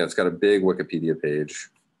big Wikipedia page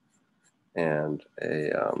and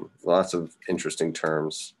lots of interesting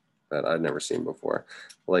terms that I'd never seen before,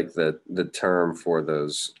 like the term for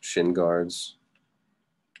those shin guards,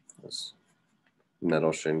 those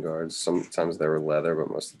metal shin guards. Sometimes they were leather,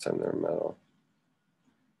 but most of the time they were metal.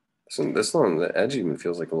 This one, the edge even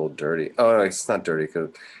feels like a little dirty. Oh, no, it's not dirty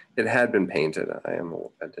because it had been painted. I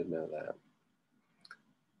did know that.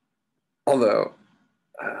 Although,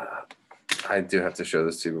 I do have to show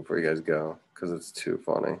this to you before you guys go because it's too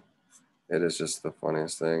funny. It is just the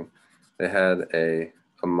funniest thing. They had a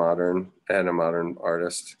modern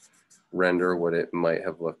artist render what it might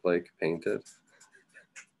have looked like painted.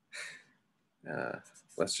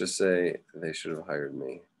 Let's just say they should have hired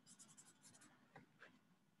me.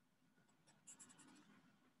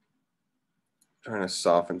 Trying to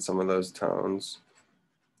soften some of those tones,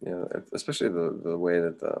 especially the way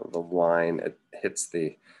that the line it hits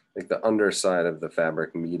the underside of the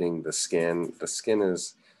fabric meeting the skin. The skin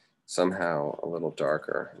is somehow a little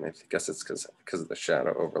darker. And I guess it's because of the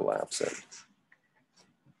shadow overlaps it.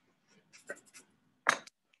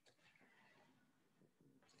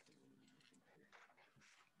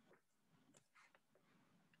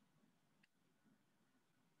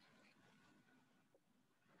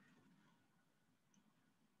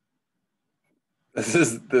 This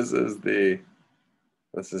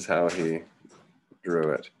is how he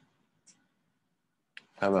drew it.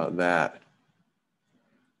 How about that?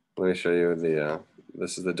 Let me show you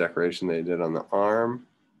this is the decoration they did on the arm.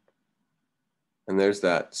 And there's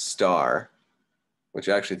that star, which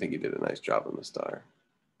I actually think he did a nice job on the star.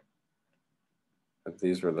 But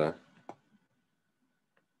those are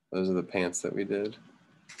the pants that we did.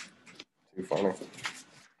 Too funny.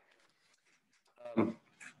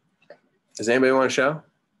 Does anybody want to show?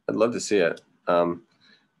 I'd love to see it.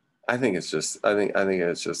 I think it's just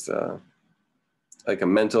like a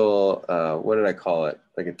mental, what did I call it?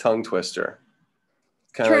 Like a tongue twister.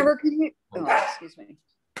 Trevor, can you, oh, excuse me.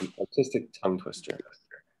 Artistic tongue twister.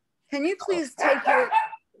 Can you please take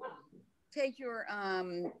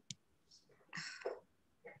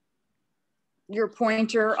your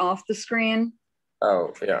pointer off the screen?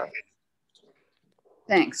 Oh, yeah.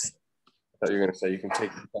 Thanks. I thought you were going to say you can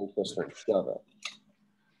take the tongue twister and shove it.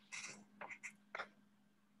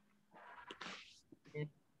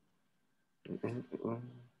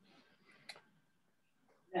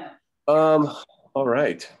 All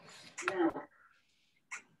right. No.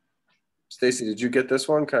 Stacy, did you get this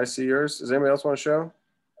one? Can I see yours? Does anybody else want to show?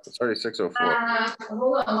 It's already 6:04.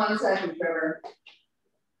 Hold on 1 second, Trevor.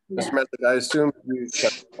 Mr. Messick, I assume you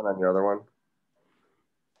checked on your other one.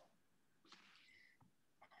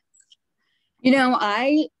 You know,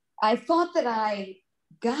 I thought that I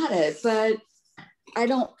got it, but I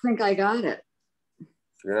don't think I got it.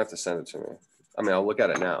 You're gonna have to send it to me. I mean, I'll look at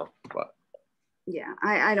it now, but yeah,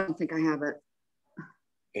 I don't think I have it.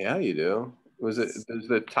 Yeah, you do. Is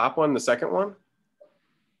the top one the second one?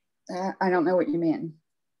 I don't know what you mean.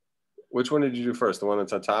 Which one did you do first? The one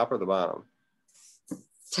that's on top or the bottom?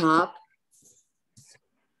 Top.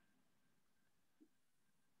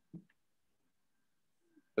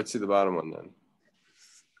 Let's see the bottom one then.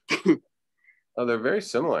 Oh, they're very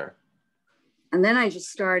similar. And then I just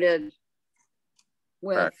started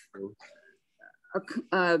with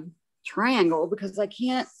a triangle because I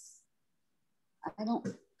don't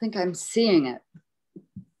think I'm seeing it.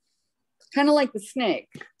 Kind of like the snake.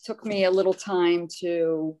 Took me a little time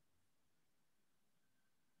to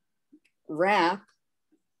wrap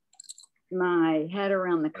my head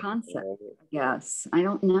around the concept, I guess. I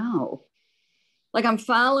don't know. Like I'm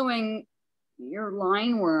following your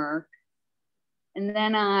line work and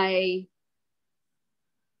then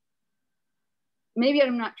maybe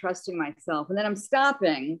I'm not trusting myself and then I'm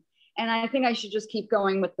stopping and I think I should just keep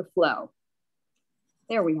going with the flow.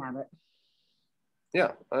 There we have it.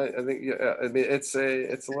 Yeah, I think I mean it's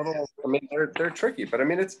a little. I mean they're tricky, but I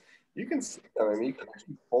mean you can see them. I mean you can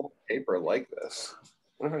actually fold paper like this.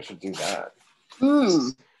 I wonder if I should do that.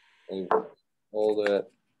 And hold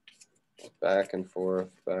it back and forth,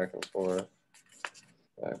 back and forth,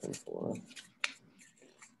 back and forth,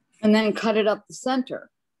 and then cut it up the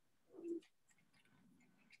center.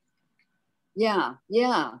 Yeah.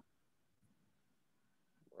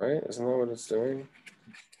 Right? Isn't that what it's doing?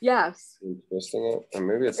 Yes. Twisting it, or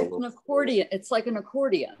maybe it's an accordion. It's like an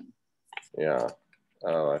accordion. Yeah.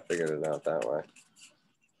 Oh, I figured it out that way.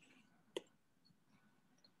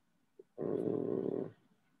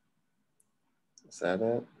 Is that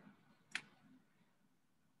it?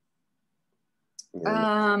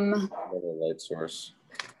 Another light source.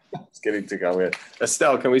 It's getting too complicated.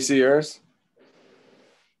 Estelle, can we see yours?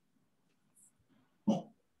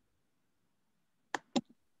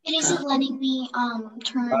 It isn't letting me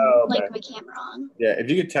turn like my camera on. Yeah, if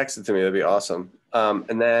you could text it to me, that'd be awesome.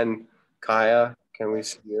 And then Kaya, can we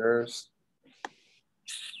see yours?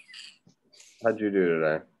 How'd you do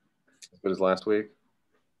today? As good as last week?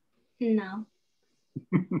 No.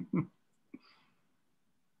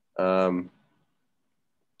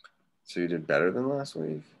 So you did better than last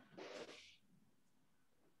week?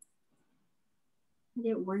 I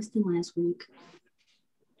did worse than last week.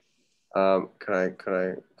 Could I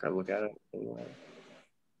look at it anyway?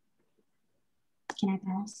 Can I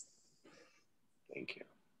pass? Thank you.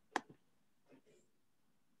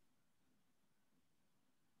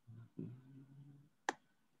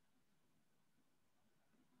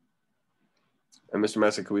 And Mr.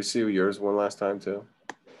 Messick, can we see yours one last time too?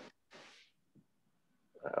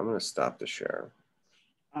 I'm going to stop the share.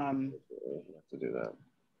 Have to do that.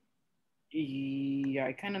 Yeah,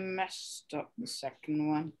 I kind of messed up the second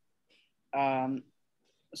one.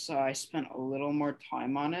 So I spent a little more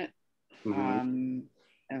time on it. And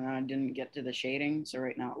then I didn't get to the shading. So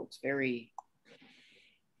right now it looks very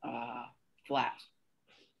flat.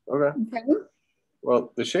 Okay.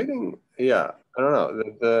 Well, the shading, yeah, I don't know.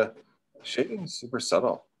 The shading is super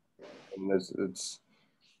subtle. And there's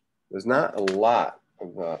not a lot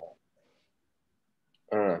of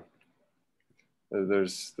I don't know.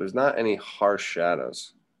 There's not any harsh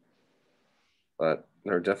shadows, but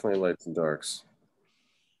there are definitely lights and darks.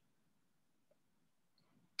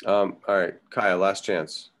 All right, Kaya, last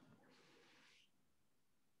chance.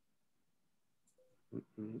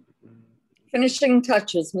 Finishing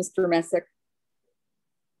touches, Mr. Messick.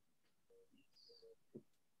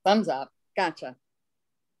 Thumbs up. Gotcha.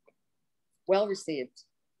 Well received.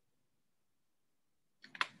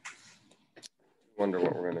 Wonder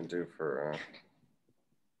what we're gonna do for.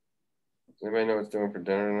 Does anybody know what's doing for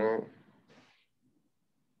dinner tonight?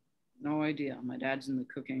 No idea. My dad's in the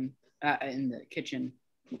kitchen,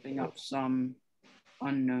 whipping up some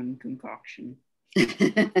unknown concoction.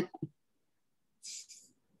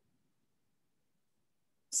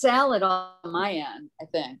 Salad on my end, I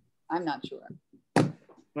think. I'm not sure.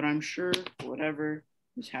 But I'm sure whatever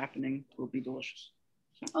is happening will be delicious.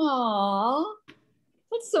 So. Aww,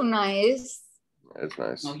 that's so nice. It's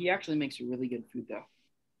nice. No, he actually makes really good food though.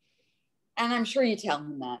 And I'm sure you tell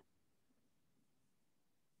him that.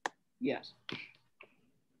 Yes.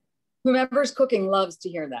 Whomever's cooking loves to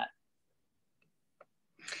hear that.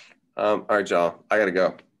 All right, y'all. I gotta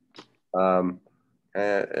go.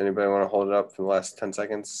 Anybody want to hold it up for the last 10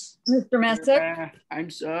 seconds? Mr. Messick? I'm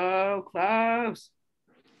so close.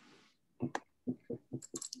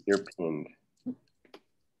 You're pinned.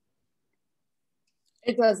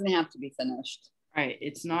 It doesn't have to be finished. All right,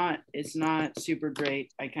 it's not super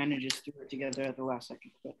great. I kind of just threw it together at the last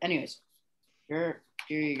second. But anyways, here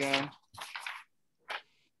you go.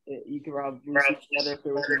 You could probably see better if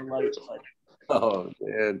there was no light. But... Oh,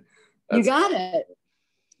 man. You got it.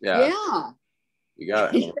 Yeah. Yeah. You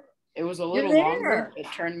got it. It was a little longer. It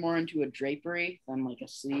turned more into a drapery than like a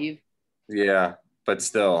sleeve. Yeah, but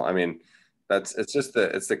still, I mean, it's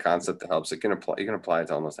the concept that helps. You can apply it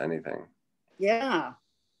to almost anything. Yeah.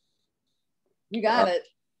 You got it.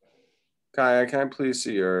 Kaya, can I please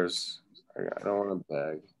see yours? I don't want to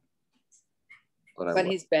beg. But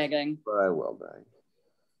he's begging. But I will beg.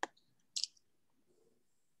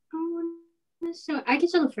 So I can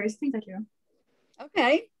show the first thing, thank you.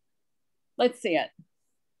 Okay. Let's see it.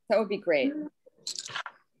 That would be great.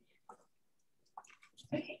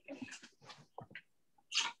 Okay.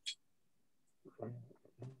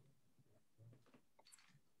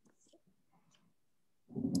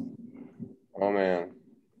 Oh man,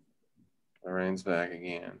 the rain's back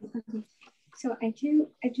again. Okay. So I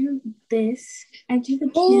do this. I do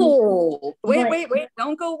the. Oh, wait!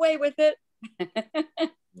 Don't go away with it.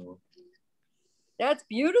 That's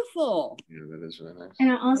beautiful. Yeah, that is really nice.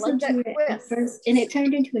 And I also do it at first, and it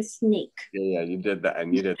turned into a snake. Yeah, you did that,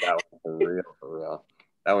 and you did that one for real.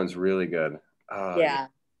 That one's really good. Oh, yeah.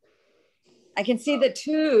 I can see the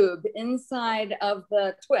tube inside of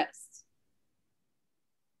the twist.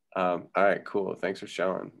 All right, cool. Thanks for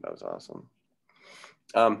showing. That was awesome.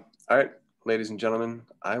 All right, ladies and gentlemen,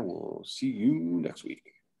 I will see you next week.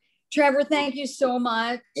 Trevor, thank you so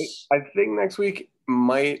much. I think next week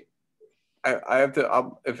might. I have to.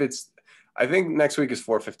 I think next week is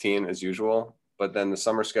 4:15 as usual, but then the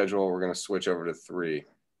summer schedule we're going to switch over to 3,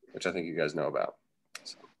 which I think you guys know about.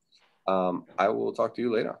 So, I will talk to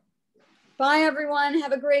you later. Bye, everyone.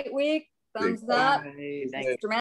 Have a great week. Thumbs up. Bye.